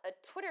across a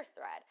Twitter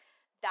thread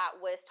that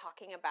was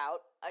talking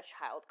about a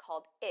child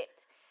called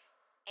It.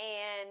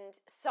 And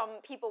some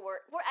people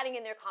were adding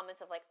in their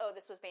comments of like, oh,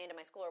 this was banned in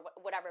my school or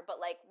whatever.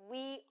 But like,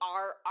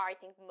 I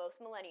think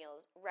most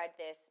millennials read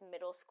this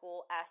middle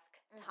school-esque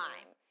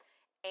time.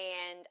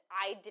 And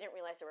I didn't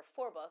realize there were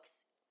 4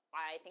 books.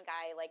 I think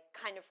I like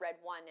kind of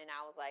read one and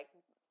I was like,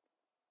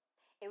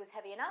 it was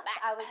heavy enough.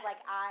 I was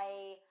like,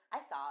 I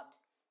sobbed.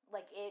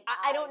 Like it.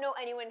 I don't know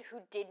anyone who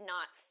did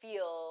not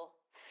feel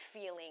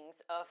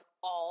feelings of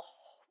all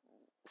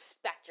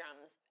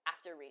spectrums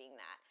after reading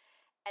that.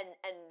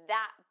 And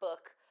that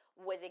book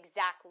was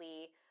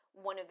exactly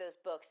one of those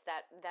books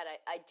that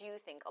I do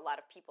think a lot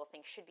of people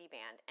think should be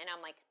banned. And I'm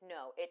like,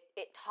 no,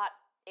 it taught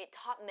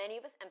many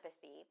of us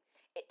empathy.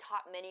 It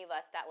taught many of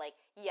us that, like,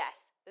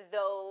 yes,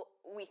 though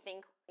we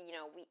think, you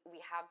know,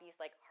 we have these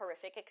like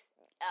horrific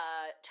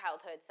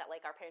childhoods that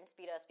like our parents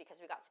beat us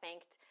because we got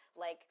spanked.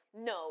 Like,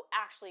 no,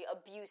 actually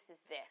abuse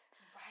is this.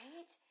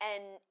 Right.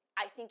 And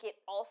I think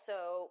it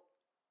also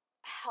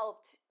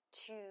helped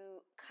to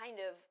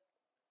kind of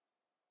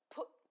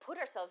put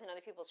ourselves in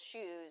other people's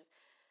shoes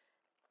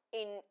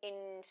in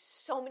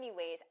so many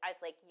ways as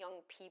like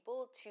young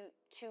people to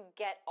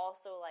get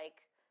also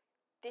like,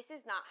 this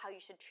is not how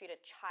you should treat a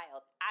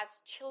child. As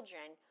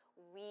children,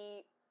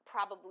 we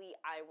probably,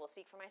 I will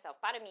speak for myself,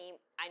 but I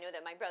know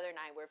that my brother and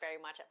I were very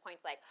much at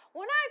points like,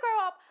 when I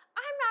grow up,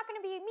 I'm not going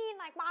to be mean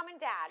like mom and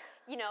dad,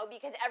 you know,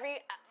 because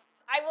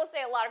I will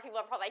say a lot of people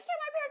are probably like, yeah,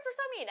 my parents were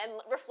so mean, and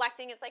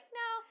reflecting, it's like,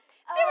 no,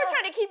 they were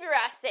trying to keep your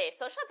ass safe,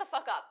 so shut the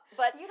fuck up.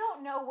 But you don't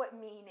know what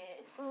mean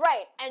is.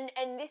 Right,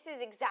 and this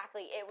is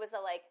exactly, it was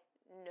a like,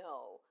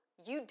 no,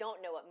 you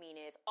don't know what mean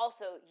is.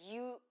 Also,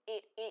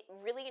 it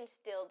really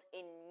instilled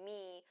in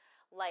me,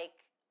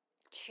 like,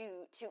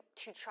 to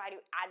try to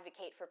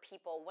advocate for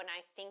people when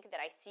I think that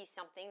I see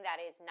something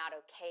that is not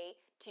okay,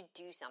 to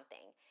do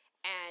something.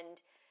 And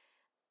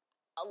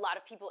a lot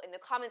of people in the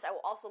comments, I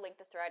will also link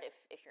the thread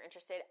if you're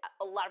interested,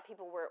 a lot of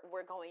people were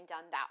going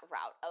down that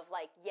route of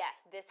like,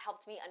 yes, this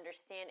helped me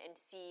understand and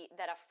see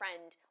that a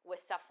friend was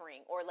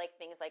suffering, or like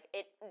things like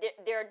it.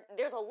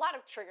 There's a lot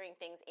of triggering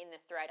things in the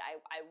thread.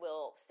 I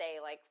will say,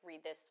 like,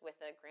 read this with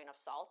a grain of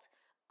salt,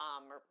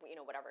 or you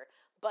know, whatever.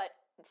 But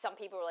some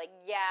people were like,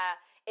 yeah,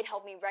 it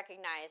helped me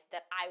recognize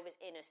that I was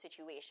in a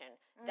situation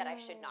that I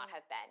should not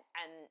have been,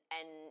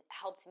 and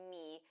helped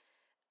me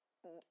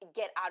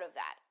get out of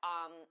that.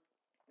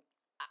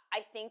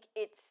 I think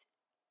it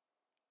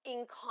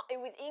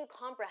was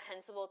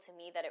incomprehensible to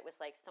me that it was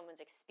like someone's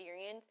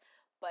experience,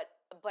 but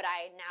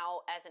I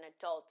now as an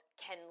adult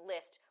can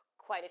list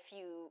quite a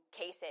few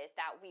cases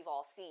that we've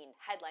all seen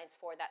headlines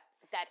for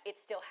that it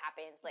still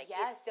happens. Like,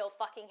 yes. It still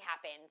fucking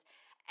happens.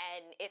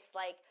 And it's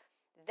like,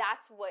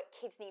 that's what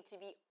kids need to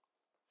be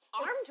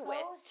armed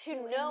with, to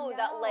know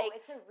that, like,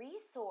 it's a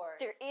resource.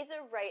 There is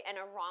a right and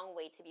a wrong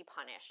way to be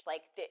punished.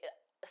 Like,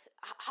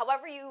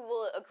 however you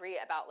will agree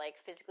about like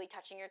physically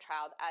touching your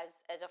child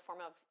as a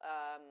form of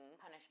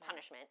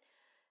punishment,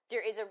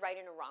 there is a right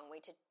and a wrong way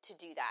to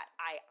do that.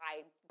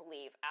 I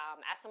believe,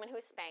 as someone who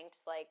is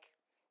spanked, like,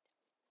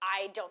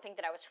 I don't think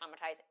that I was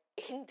traumatized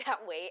in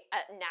that way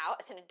now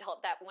as an adult,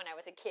 that when I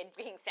was a kid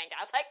being spanked,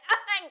 I was like,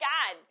 oh my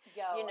God.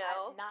 Yo, you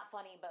know? Not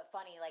funny, but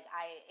funny. Like,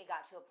 it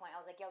got to a point, I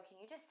was like, yo, can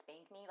you just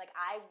spank me? Like,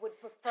 I would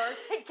prefer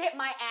to get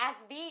my ass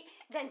beat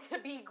than to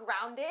be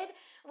grounded.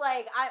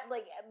 Like,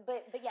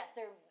 but yes,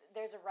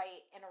 there's a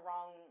right and a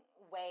wrong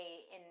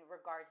way in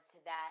regards to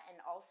that.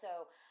 And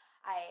also,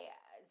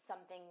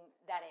 something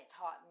that it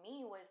taught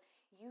me was,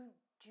 you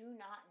do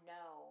not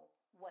know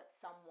what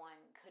someone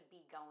could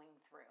be going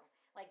through.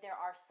 Like, there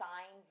are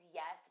signs,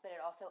 yes, but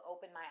it also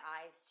opened my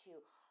eyes to,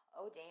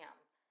 oh, damn.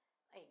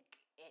 Like,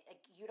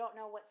 you don't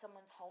know what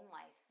someone's home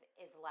life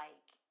is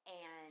like.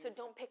 And so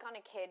don't pick on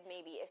a kid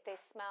maybe if they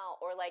smell,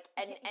 or like,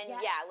 and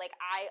yes. Yeah, like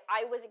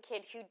I was a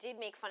kid who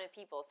did make fun of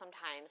people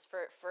sometimes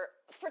for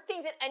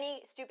things that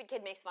any stupid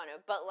kid makes fun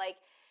of, but like,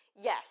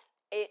 yes,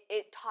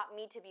 it taught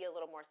me to be a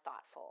little more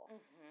thoughtful.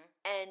 Mm-hmm.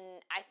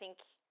 And I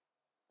think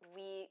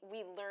we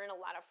learn a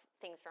lot of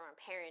things from our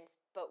parents,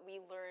 but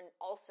we learn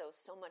also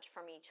so much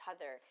from each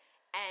other.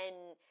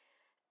 And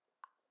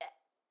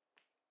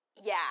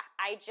yeah,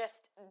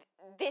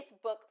 this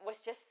book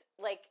was just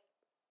like,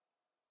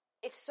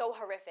 it's so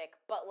horrific,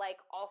 but like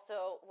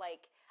also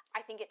like,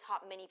 I think it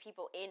taught many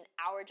people in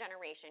our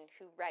generation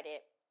who read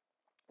it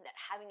that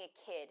having a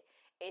kid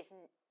is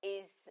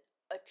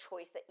a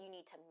choice that you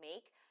need to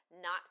make,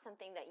 not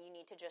something that you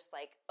need to just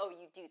like, oh,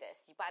 you do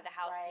this, you buy the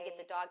house, right. You get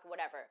the dog,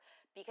 whatever.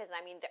 Because I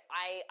mean,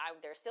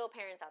 there's still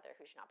parents out there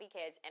who should not be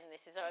kids, and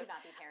this is should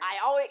not be parents.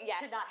 Yes,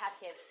 should not have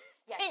kids.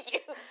 Yes. Thank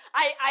you.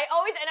 I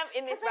always end up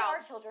in this realm.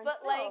 Are children,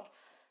 but still. Like,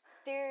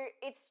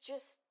 it's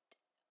just,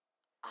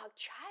 a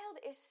child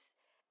is.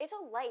 It's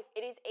a life.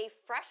 It is a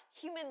fresh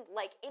human,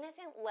 like,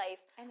 innocent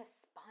life. And a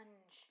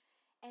sponge.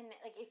 And,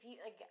 like, if you,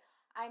 like,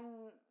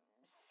 I'm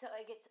so,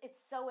 like, it's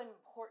so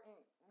important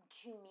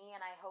to me,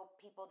 and I hope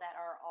people that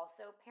are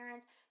also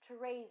parents, to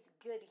raise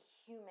good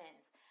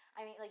humans.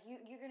 I mean, like,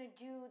 you're going to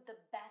do the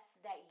best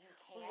that you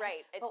can.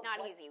 Right. It's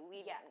not easy.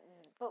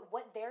 But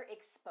what they're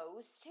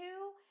exposed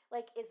to,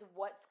 like, is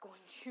what's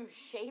going to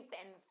shape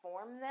and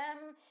form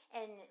them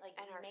and, like,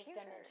 make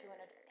them into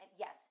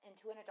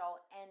an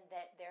adult, and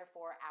that,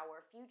 therefore,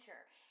 our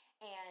future.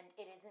 And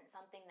it isn't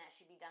something that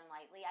should be done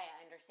lightly. I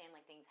understand,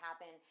 like, things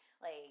happen,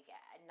 like,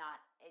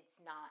 it's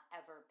not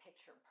ever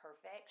picture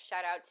perfect.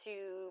 Shout out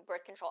to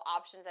birth control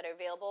options that are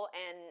available,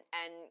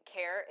 and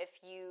care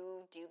if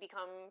you do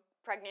become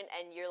pregnant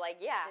and you're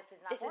like, yeah,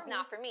 this is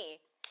not for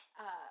me.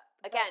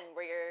 Again,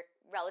 we're your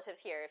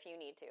relatives here if you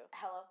need to.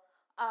 Hello?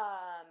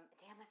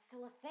 Damn, that's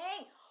still a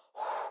thing.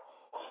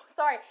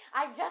 Sorry,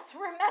 I just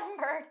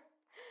remembered.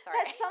 Sorry.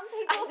 That some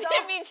people I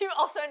didn't mean to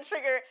also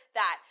trigger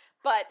that.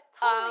 But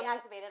totally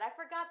activated. I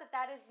forgot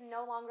that is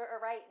no longer a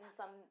right in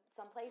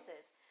some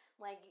places.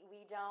 Like,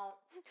 we don't.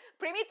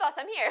 Primitos,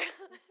 I'm here.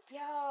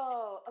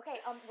 Yo. Okay.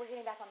 We're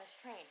getting back on this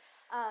train.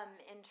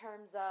 In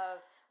terms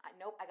of,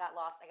 nope, I got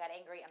lost. I got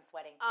angry. I'm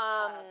sweating.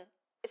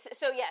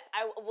 So yes,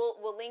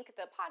 we'll link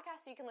the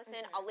podcast so you can listen.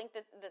 Mm-hmm. I'll link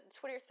the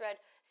Twitter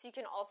thread so you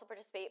can also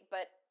participate,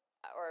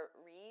 or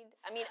read.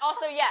 I mean,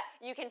 also, yeah,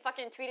 you can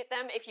fucking tweet at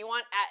them if you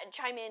want,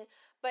 chime in.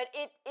 But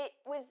it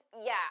was,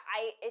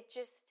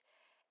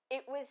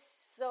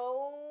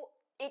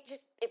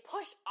 it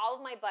pushed all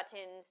of my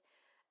buttons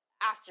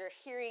after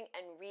hearing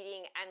and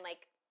reading and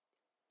like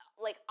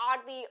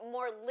oddly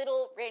more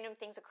little random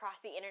things across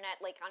the internet,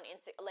 like on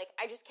Insta. Like,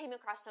 I just came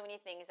across so many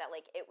things that,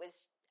 like, it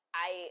was,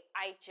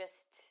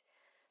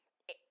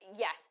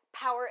 yes,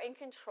 power and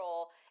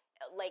control,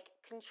 like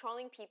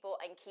controlling people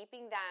and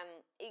keeping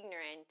them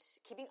ignorant,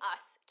 keeping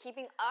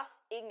us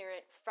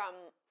ignorant from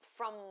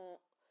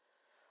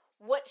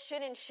what should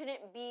and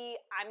shouldn't be.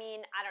 I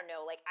mean, I don't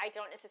know, like, I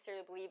don't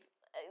necessarily believe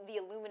the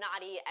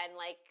Illuminati and,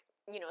 like,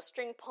 you know,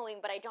 string pulling,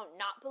 but I don't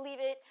not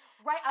believe it.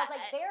 Right, I was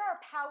like, there are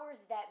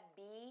powers that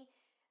be,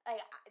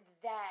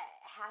 that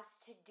has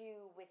to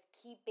do with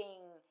keeping,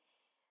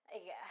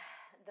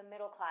 the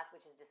middle class,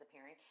 which is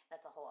disappearing.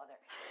 That's a whole other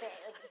thing.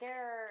 Like,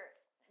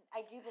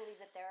 I do believe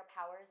that there are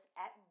powers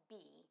at B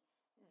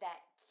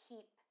that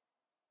keep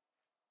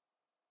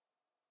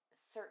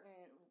certain,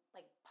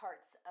 like,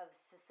 parts of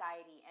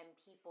society and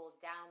people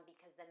down,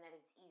 because then that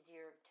it's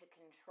easier to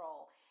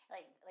control.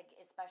 Like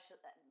especially,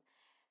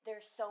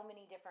 there's so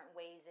many different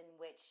ways in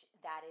which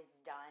that is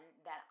done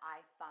that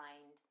I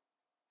find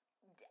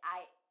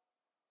I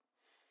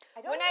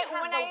don't when I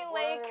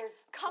like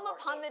come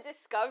upon the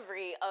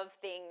discovery of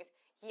things.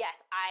 Yes,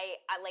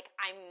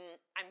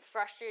 I'm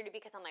frustrated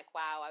because I'm like,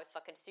 wow, I was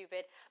fucking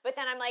stupid. But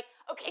then I'm like,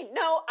 okay,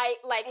 no,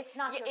 it's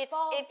not your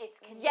fault. It's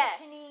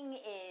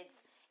conditioning. Yes.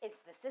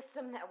 It's the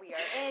system that we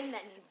are in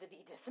that needs to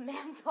be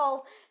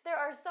dismantled. There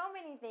are so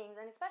many things,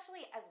 and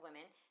especially as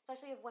women,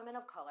 especially of women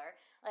of color,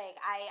 like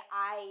I'm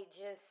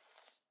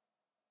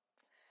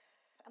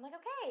like,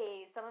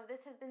 okay, some of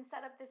this has been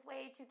set up this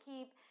way to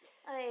keep,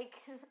 like,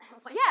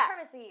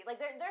 supremacy. Like,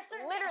 there's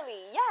certain...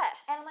 Literally, yes.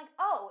 And I'm like,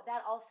 oh,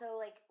 that also,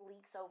 like,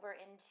 leaks over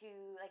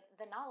into, like,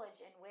 the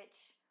knowledge in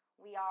which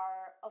we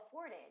are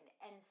afforded.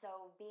 And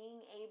so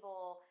being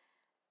able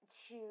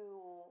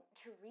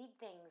to read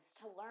things,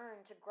 to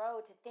learn, to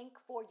grow, to think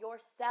for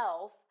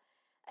yourself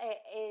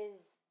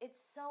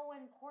it's so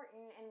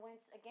important. And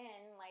once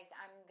again, like,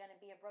 I'm going to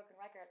be a broken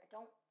record, I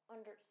don't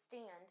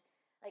understand.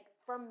 Like,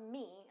 from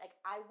me, like,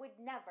 I would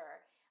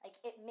never, like,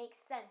 it makes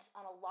sense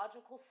on a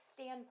logical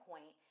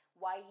standpoint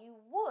why you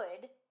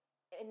would,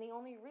 and the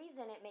only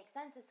reason it makes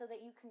sense is so that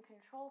you can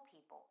control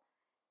people.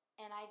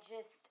 And I do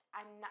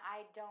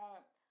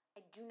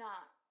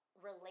not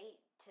relate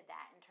to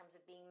that in terms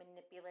of being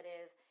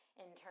manipulative,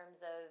 in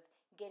terms of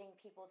getting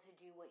people to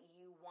do what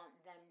you want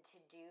them to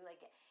do.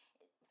 Like,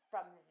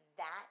 from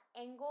that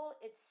angle,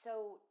 it's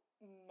so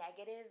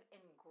negative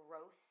and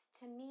gross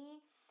to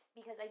me,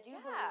 because I do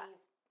believe,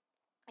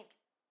 like,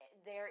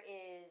 there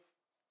is,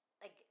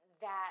 like,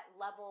 that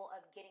level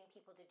of getting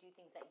people to do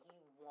things that you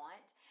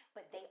want,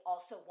 but they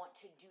also want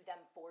to do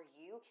them for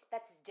you.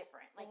 That's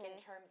different. Like, in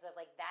terms of,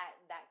 like, that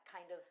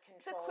kind of control.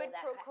 It's a quid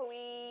pro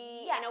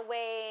quo-y in a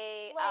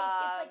way. Like,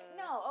 it's like,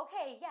 no,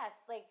 okay, yes.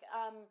 Like,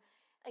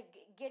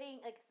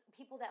 getting, like,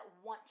 people that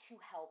want to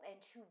help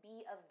and to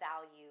be of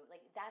value,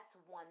 like, that's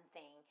one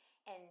thing.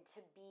 And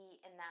to be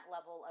in that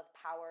level of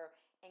power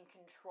and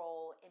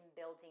control in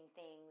building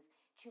things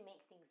to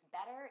make things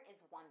better is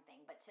one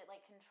thing, but to,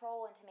 like,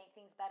 control and to make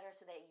things better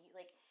so that you,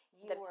 like,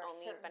 that's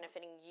only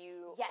benefiting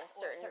you, yes,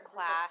 a certain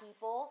class, group of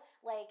people.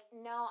 Like,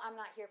 no, I'm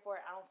not here for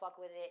it. I don't fuck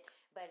with it,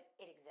 but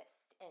it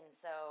exists. And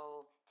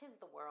so, 'tis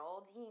the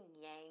world, yin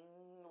yang,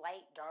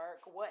 light,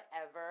 dark,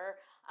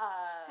 whatever.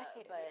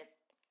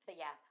 But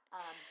yeah,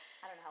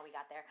 I don't know how we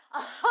got there.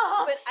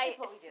 But it's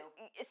what we do.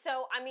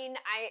 So, I mean,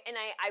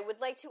 I would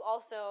like to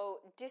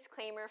also,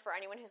 disclaimer for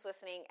anyone who's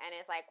listening and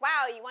is like,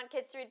 wow, you want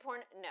kids to read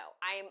porn? No,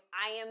 I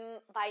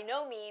am by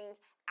no means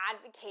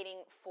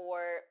advocating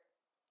for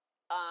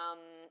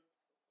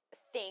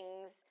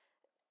things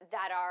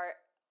that are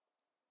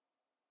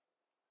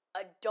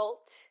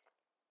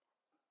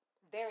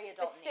very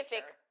adult specific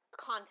nature.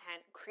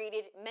 Content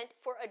created, meant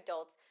for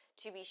adults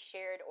to be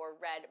shared or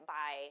read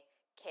by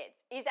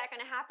kids. Is that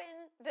going to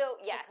happen? Though,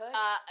 yes. could.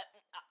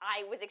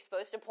 I was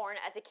exposed to porn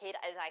as a kid,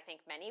 as I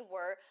think many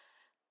were.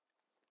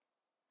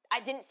 I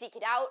didn't seek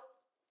it out.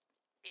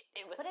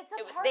 It was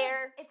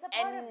there. It's a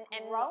part of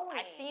growing.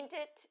 I seen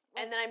it,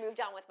 and then I moved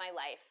on with my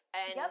life.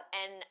 And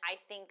and I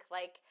think,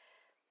 like,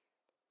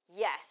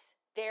 yes,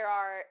 there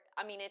are,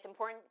 I mean, it's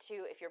important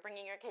to, if you're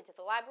bringing your kid to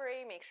the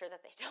library, make sure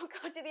that they don't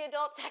go to the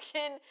adult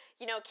section,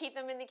 you know, keep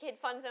them in the kid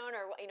fun zone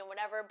or, you know,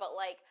 whatever. But,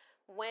 like,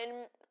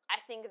 when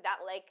I think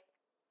that, like,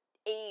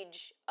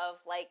 age of,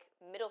 like,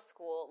 middle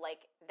school,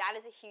 like, that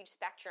is a huge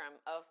spectrum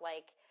of,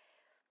 like,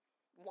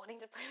 wanting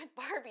to play with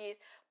Barbies,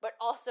 but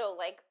also,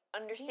 like,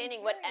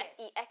 understanding what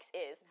sex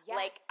is. Yes.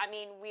 Like, I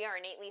mean, we are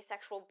innately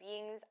sexual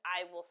beings.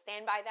 I will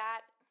stand by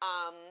that.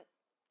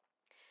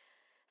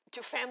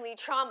 Family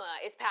trauma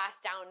is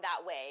passed down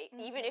that way.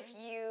 Even if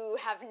you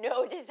have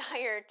no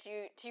desire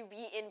to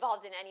be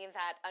involved in any of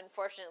that,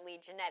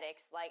 unfortunately,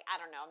 genetics, like, I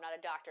don't know, I'm not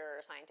a doctor or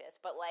a scientist,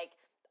 but, like,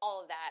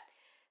 all of that.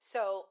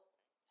 So,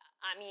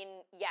 I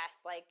mean, yes,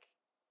 like,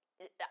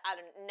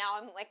 now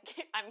I'm, like,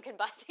 I'm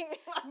combusting.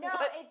 No,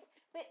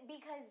 but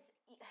because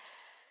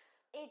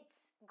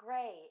it's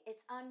gray,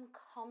 it's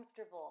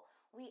uncomfortable.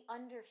 We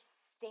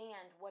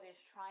understand what is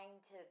trying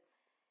to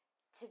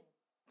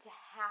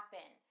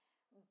happen,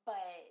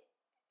 but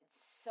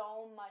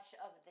so much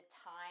of the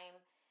time,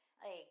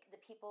 like, the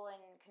people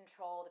in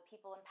control, the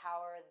people in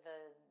power,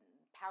 the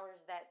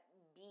powers that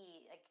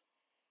be, like,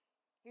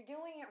 you're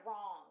doing it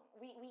wrong.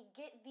 We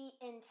get the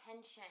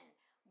intention,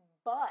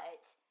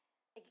 but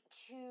like,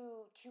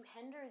 to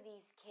hinder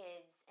these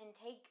kids and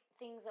take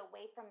things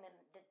away from them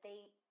that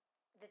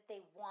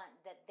they want,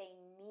 that they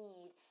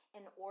need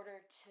in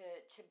order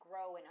to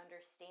grow and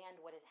understand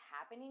what is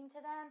happening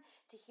to them,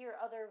 to hear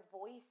other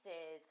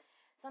voices.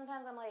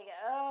 Sometimes I'm like,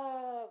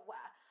 oh,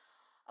 wow.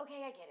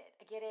 Okay, I get it,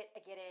 but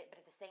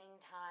at the same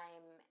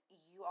time,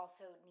 you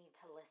also need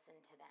to listen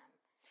to them.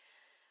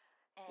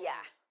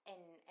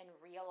 And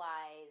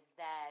realize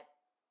that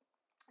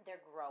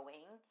they're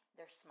growing,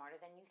 they're smarter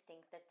than you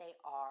think that they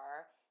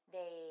are.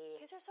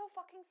 Kids are so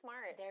fucking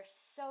smart. They're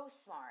so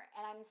smart,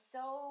 and I'm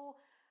so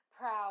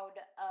proud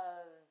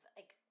of,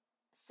 like,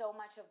 so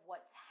much of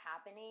what's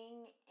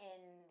happening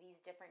in these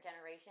different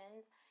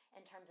generations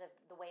in terms of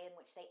the way in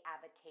which they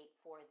advocate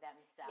for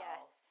themselves.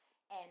 Yes.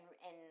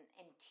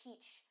 And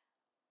teach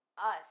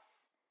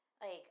us,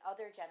 like,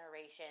 other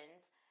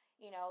generations,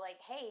 you know, like,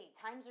 hey,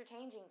 times are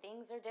changing,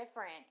 things are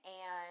different,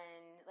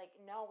 and, like,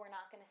 no, we're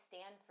not going to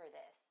stand for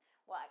this.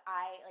 Well,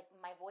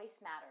 my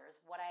voice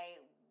matters. What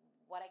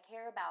I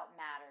care about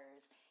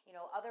matters. You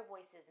know, other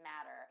voices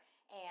matter.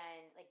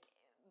 And, like,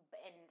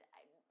 and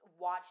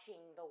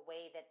watching the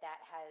way that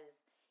has,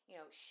 you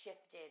know,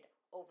 shifted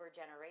over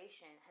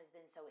generation has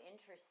been so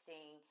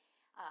interesting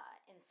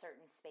in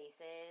certain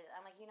spaces.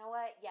 I'm like, you know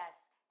what? Yes,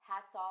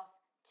 hats off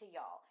to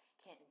y'all.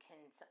 Can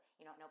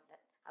you know? Nope.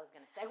 I was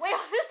gonna segue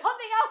on to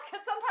something else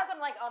because sometimes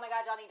I'm like, oh my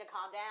god, y'all need to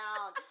calm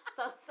down.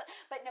 But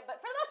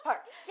for the most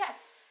part, yes,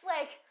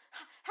 like,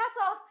 hats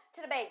off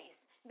to the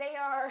babies.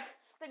 They're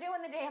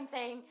doing the damn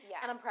thing,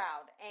 and I'm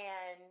proud.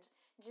 And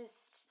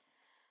just,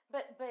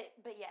 but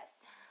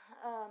yes.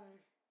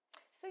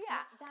 So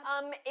yeah,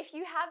 if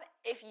you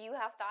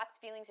have thoughts,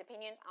 feelings,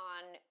 opinions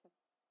on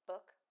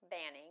book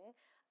banning,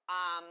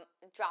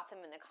 drop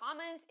them in the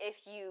comments.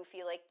 If you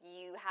feel like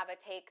you have a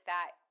take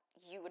that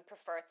you would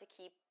prefer to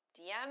keep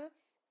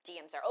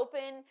DMs are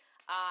open.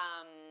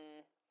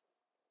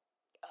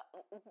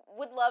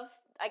 Would love,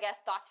 I guess,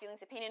 thoughts,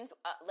 feelings, opinions.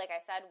 Like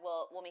I said,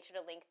 we'll make sure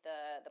to link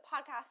the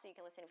podcast so you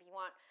can listen if you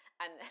want,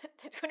 and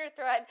the Twitter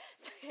thread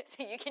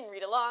so you can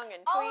read along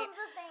and tweet. All of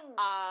the things.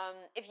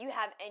 If you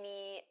have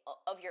any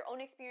of your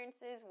own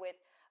experiences with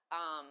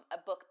a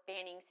book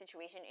banning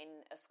situation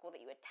in a school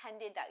that you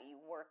attended, that you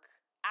work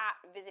at,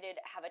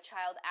 visited, have a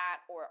child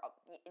at, or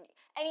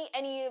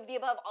any of the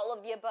above, all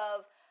of the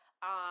above,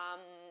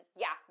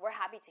 we're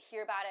happy to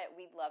hear about it.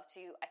 We'd love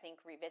to, I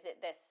think,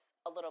 revisit this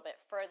a little bit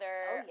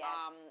further. Oh, yes.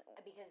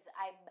 Because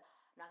I'm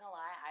not gonna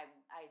lie,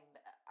 I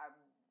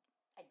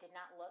did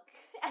not look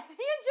at the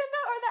agenda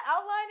or the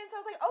outline, and so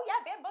I was like, oh yeah,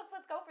 ban books,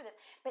 let's go for this.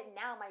 But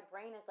now my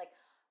brain is like,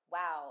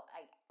 wow,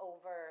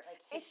 over,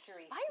 like,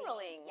 history. It's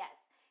spiraling.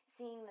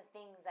 Seeing the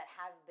things that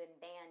have been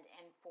banned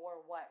and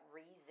for what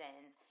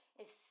reasons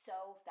is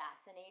so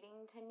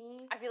fascinating to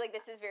me. I feel like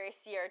this is very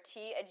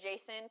CRT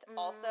adjacent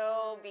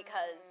also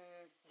because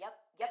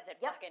it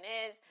fucking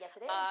is. Yes,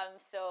 it is.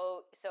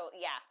 So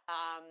yeah,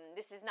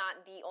 this is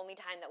not the only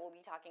time that we'll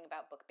be talking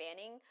about book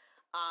banning.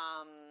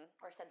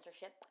 Or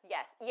censorship.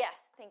 Yes,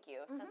 thank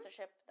you.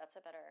 Censorship, that's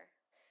a better...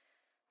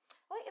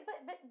 Well,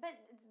 but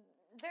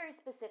very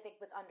specific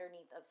with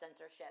underneath of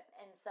censorship.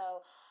 And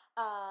so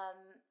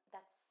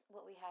that's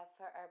what we have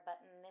for our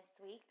button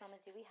this week. Mama,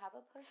 do we have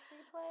a push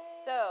replay?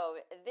 So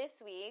this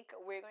week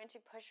we're going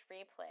to push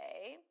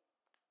replay.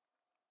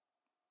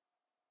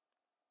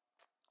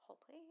 Hold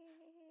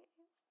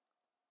please.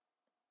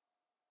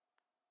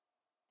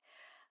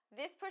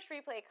 This push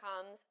replay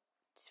comes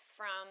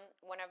from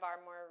one of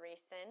our more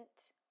recent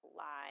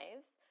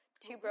lives.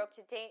 Too broke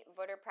to date,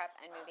 voter prep,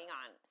 and moving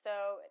on.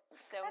 So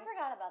I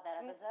forgot about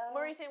that episode.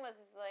 More recent was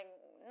like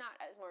not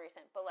as more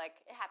recent, but like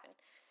it happened.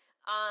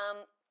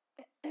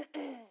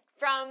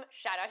 From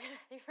shout out to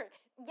Matthew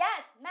Perkins.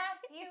 Yes,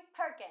 Matthew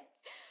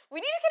Perkins.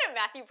 We need to get a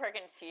Matthew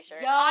Perkins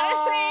t-shirt. Yo!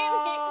 Honestly,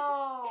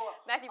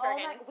 Matthew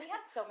Perkins. We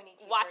have so many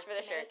t-shirts. Watch for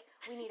the shirts.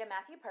 We need a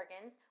Matthew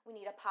Perkins. We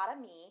need a pot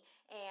of me,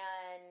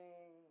 and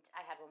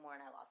I had one more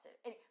and I lost it.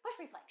 Anyway, push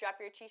replay.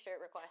 Drop your t-shirt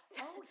requests.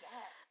 Oh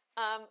yes.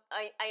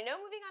 I know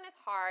moving on is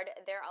hard.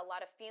 There are a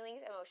lot of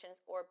feelings,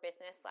 emotions, or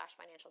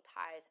business/financial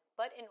ties.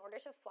 But in order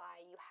to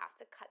fly, you have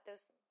to cut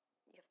those.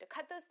 You have to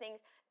cut those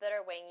things that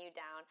are weighing you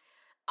down.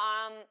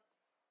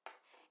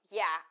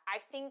 Yeah,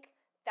 I think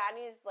that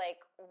is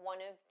like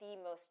one of the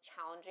most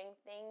challenging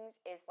things.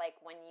 Is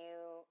like when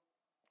you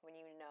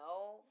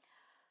know.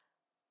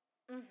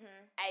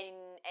 Mm-hmm.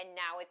 And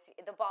now it's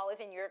the ball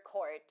is in your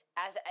court,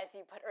 as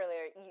you put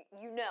earlier.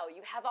 You know,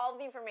 you have all of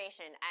the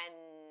information, and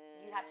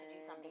you have to do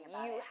something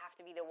about it. You have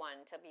to be the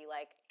one to be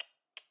like,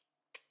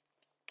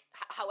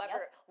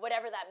 however,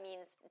 whatever that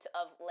means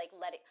of like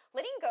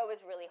letting go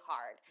is really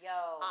hard.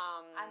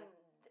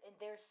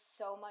 There's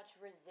so much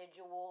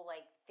residual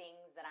like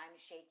things that I'm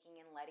shaking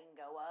and letting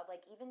go of.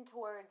 Like even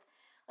towards,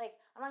 like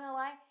I'm not gonna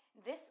lie.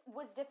 This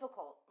was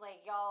difficult.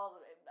 Like, y'all,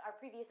 our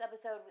previous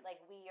episode,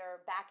 like, we are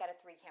back at a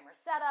 3-camera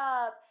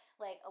setup.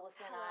 Like,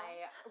 Alyssa and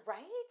I,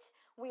 right?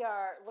 We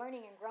are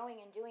learning and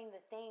growing and doing the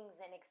things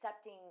and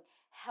accepting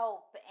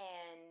help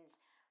and,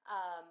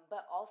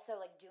 but also,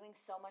 like, doing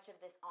so much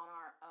of this on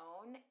our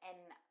own.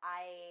 And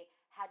I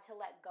had to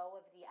let go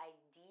of the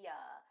idea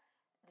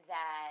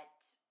that,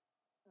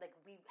 like,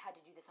 we had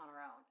to do this on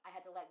our own. I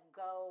had to let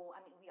go.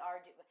 I mean, anyway,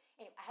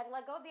 I had to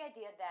let go of the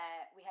idea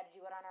that we had to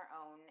do it on our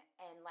own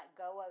and let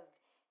go of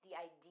the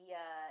idea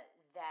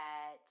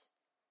that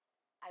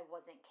I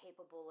wasn't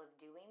capable of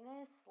doing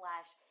this /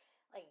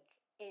 like,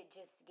 it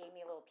just gave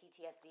me a little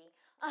PTSD.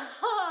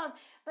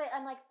 But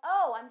I'm like,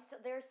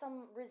 there's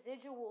some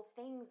residual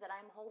things that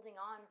I'm holding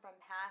on from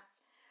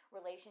past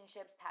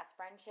relationships, past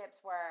friendships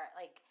where,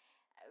 like,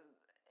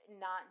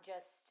 not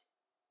just,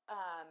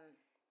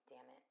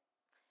 damn it.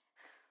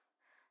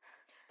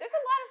 There's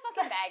a lot of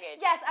fucking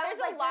baggage. Yes, there's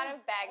a lot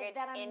of baggage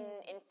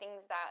in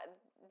things that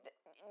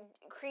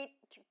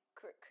creatively.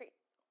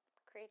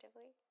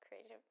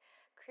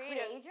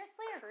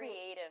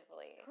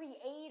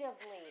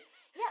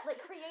 Yeah,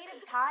 like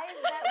creative ties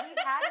that we've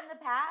had in the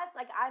past.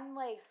 Like I'm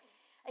like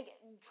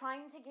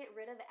trying to get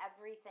rid of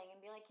everything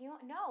and be like,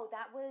 no,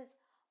 that was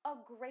a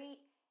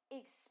great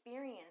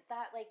experience.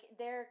 That like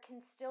there can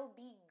still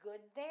be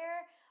good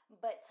there,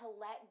 but to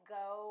let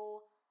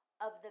go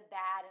of the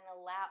bad and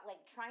allow,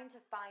 like, trying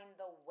to find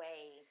the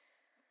way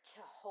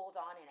to hold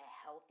on in a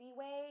healthy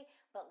way,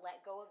 but let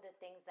go of the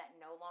things that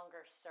no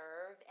longer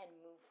serve and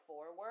move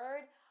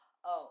forward.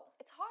 Oh,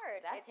 it's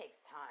hard. That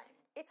takes time.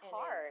 It's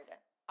hard.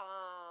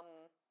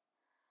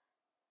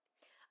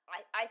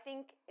 I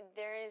think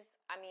there's,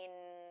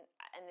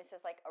 and this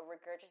is like a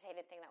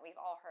regurgitated thing that we've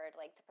all heard,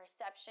 like the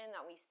perception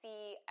that we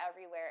see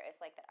everywhere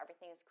is like that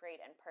everything's great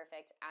and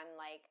perfect, and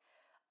like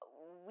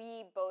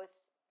we both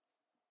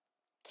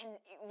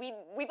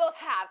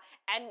have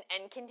and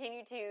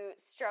continue to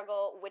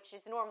struggle, which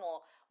is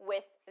normal,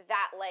 with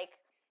that, like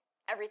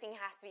everything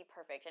has to be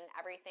perfect and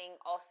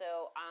everything.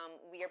 Also,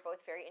 we are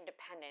both very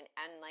independent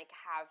and like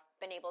have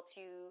been able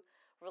to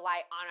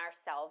rely on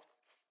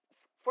ourselves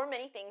for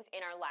many things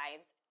in our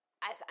lives,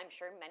 as I'm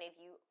sure many of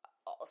you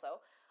also.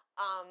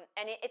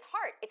 And it's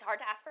hard. It's hard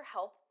to ask for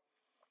help.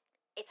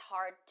 It's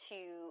hard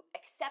to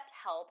accept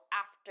help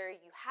after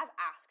you have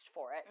asked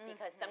for it,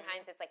 because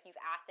sometimes it's like you've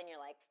asked and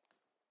you're like,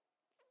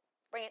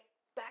 bring it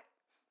back.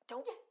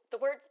 The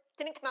words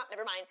didn't come out.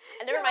 Never mind.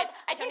 And never mind.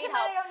 I don't need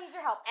help. I don't need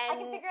your help. I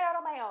can figure it out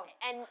on my own.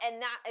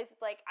 And that is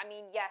like,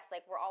 yes,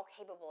 like we are all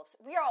capable of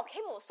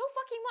so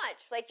fucking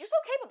much. Like you're so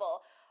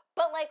capable.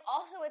 But like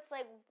also it's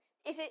like,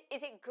 is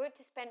it good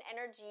to spend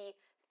energy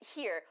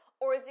here,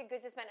 or is it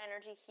good to spend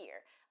energy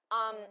here?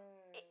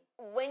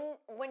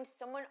 When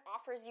someone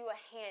offers you a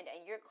hand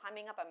and you're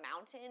climbing up a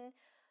mountain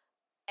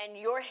and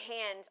your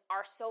hands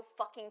are so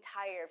fucking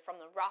tired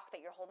from the rock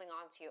that you're holding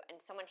onto, and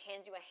someone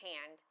hands you a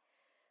hand,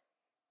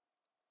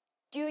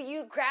 do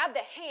you grab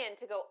the hand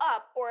to go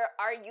up, or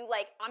are you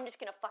like, I'm just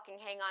gonna fucking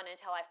hang on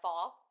until I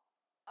fall?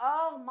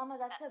 Oh, Mama,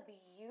 that's a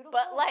beautiful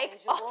but like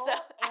also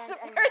as a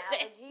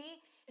person.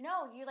 Analogy.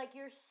 No,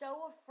 you're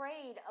so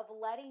afraid of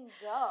letting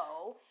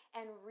go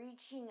and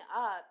reaching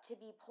up to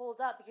be pulled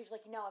up because you're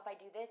like, if I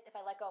do this, if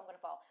I let go, I'm gonna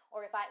fall.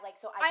 Or if I'm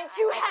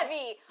too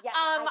heavy. Yes,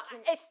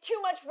 it's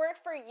too much work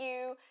for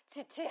you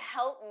to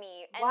help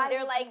me. And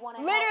they're like,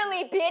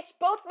 literally, bitch,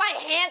 both my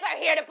hands are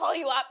here to pull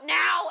you up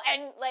now.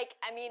 And like,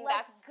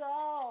 let's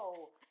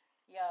go.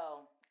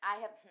 Yo, I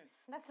have.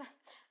 That's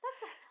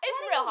it's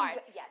real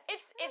hard. Yes,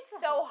 it's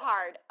so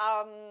hard.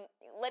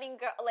 Letting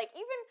go, like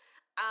even.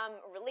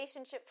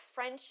 Relationship,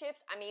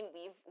 friendships.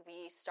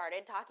 We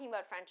started talking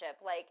about friendship.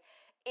 Like,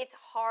 it's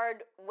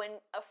hard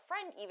when a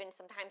friend even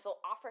sometimes will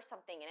offer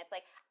something and it's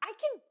like, I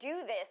can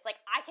do this.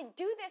 Like, I can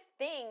do this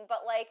thing,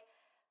 but like,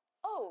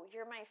 oh,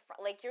 you're my friend.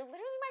 Like, you're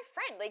literally my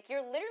friend. Like,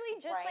 you're literally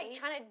just, like, Right.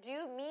 trying to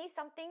do me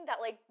something that,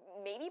 like,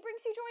 maybe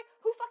brings you joy.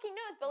 Who fucking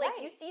knows? But, like,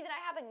 you Right. see that I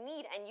have a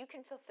need and you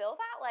can fulfill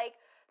that. Like,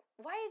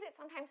 why is it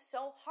sometimes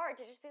so hard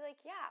to just be like,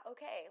 yeah,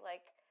 okay,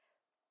 like,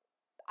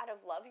 out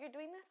of love you're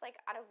doing this? Like,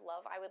 out of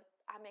love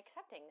I'm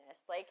accepting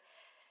this. Like,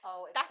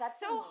 Oh, that's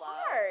accepting so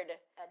love. hard.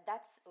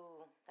 That's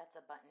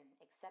a button.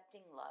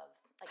 Accepting love.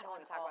 Like, I don't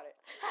want to on talk all- about it.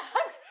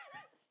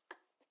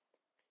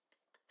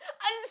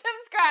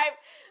 Unsubscribe.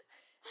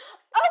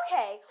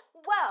 Okay,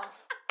 well,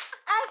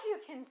 as you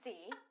can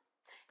see,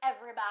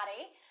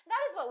 everybody,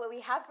 that is what we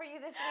have for you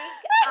this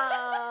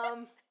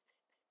week.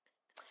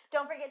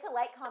 Don't forget to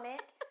like,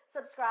 comment,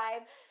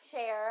 subscribe,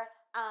 share.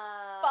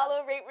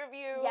 Follow, rate,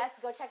 review. Yes,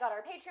 go check out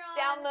our Patreon.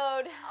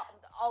 Download.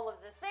 All of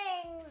the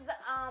things.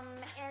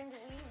 And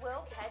we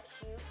will catch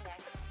you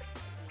next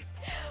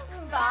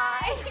week.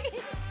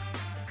 Bye.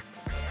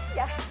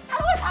 Yes.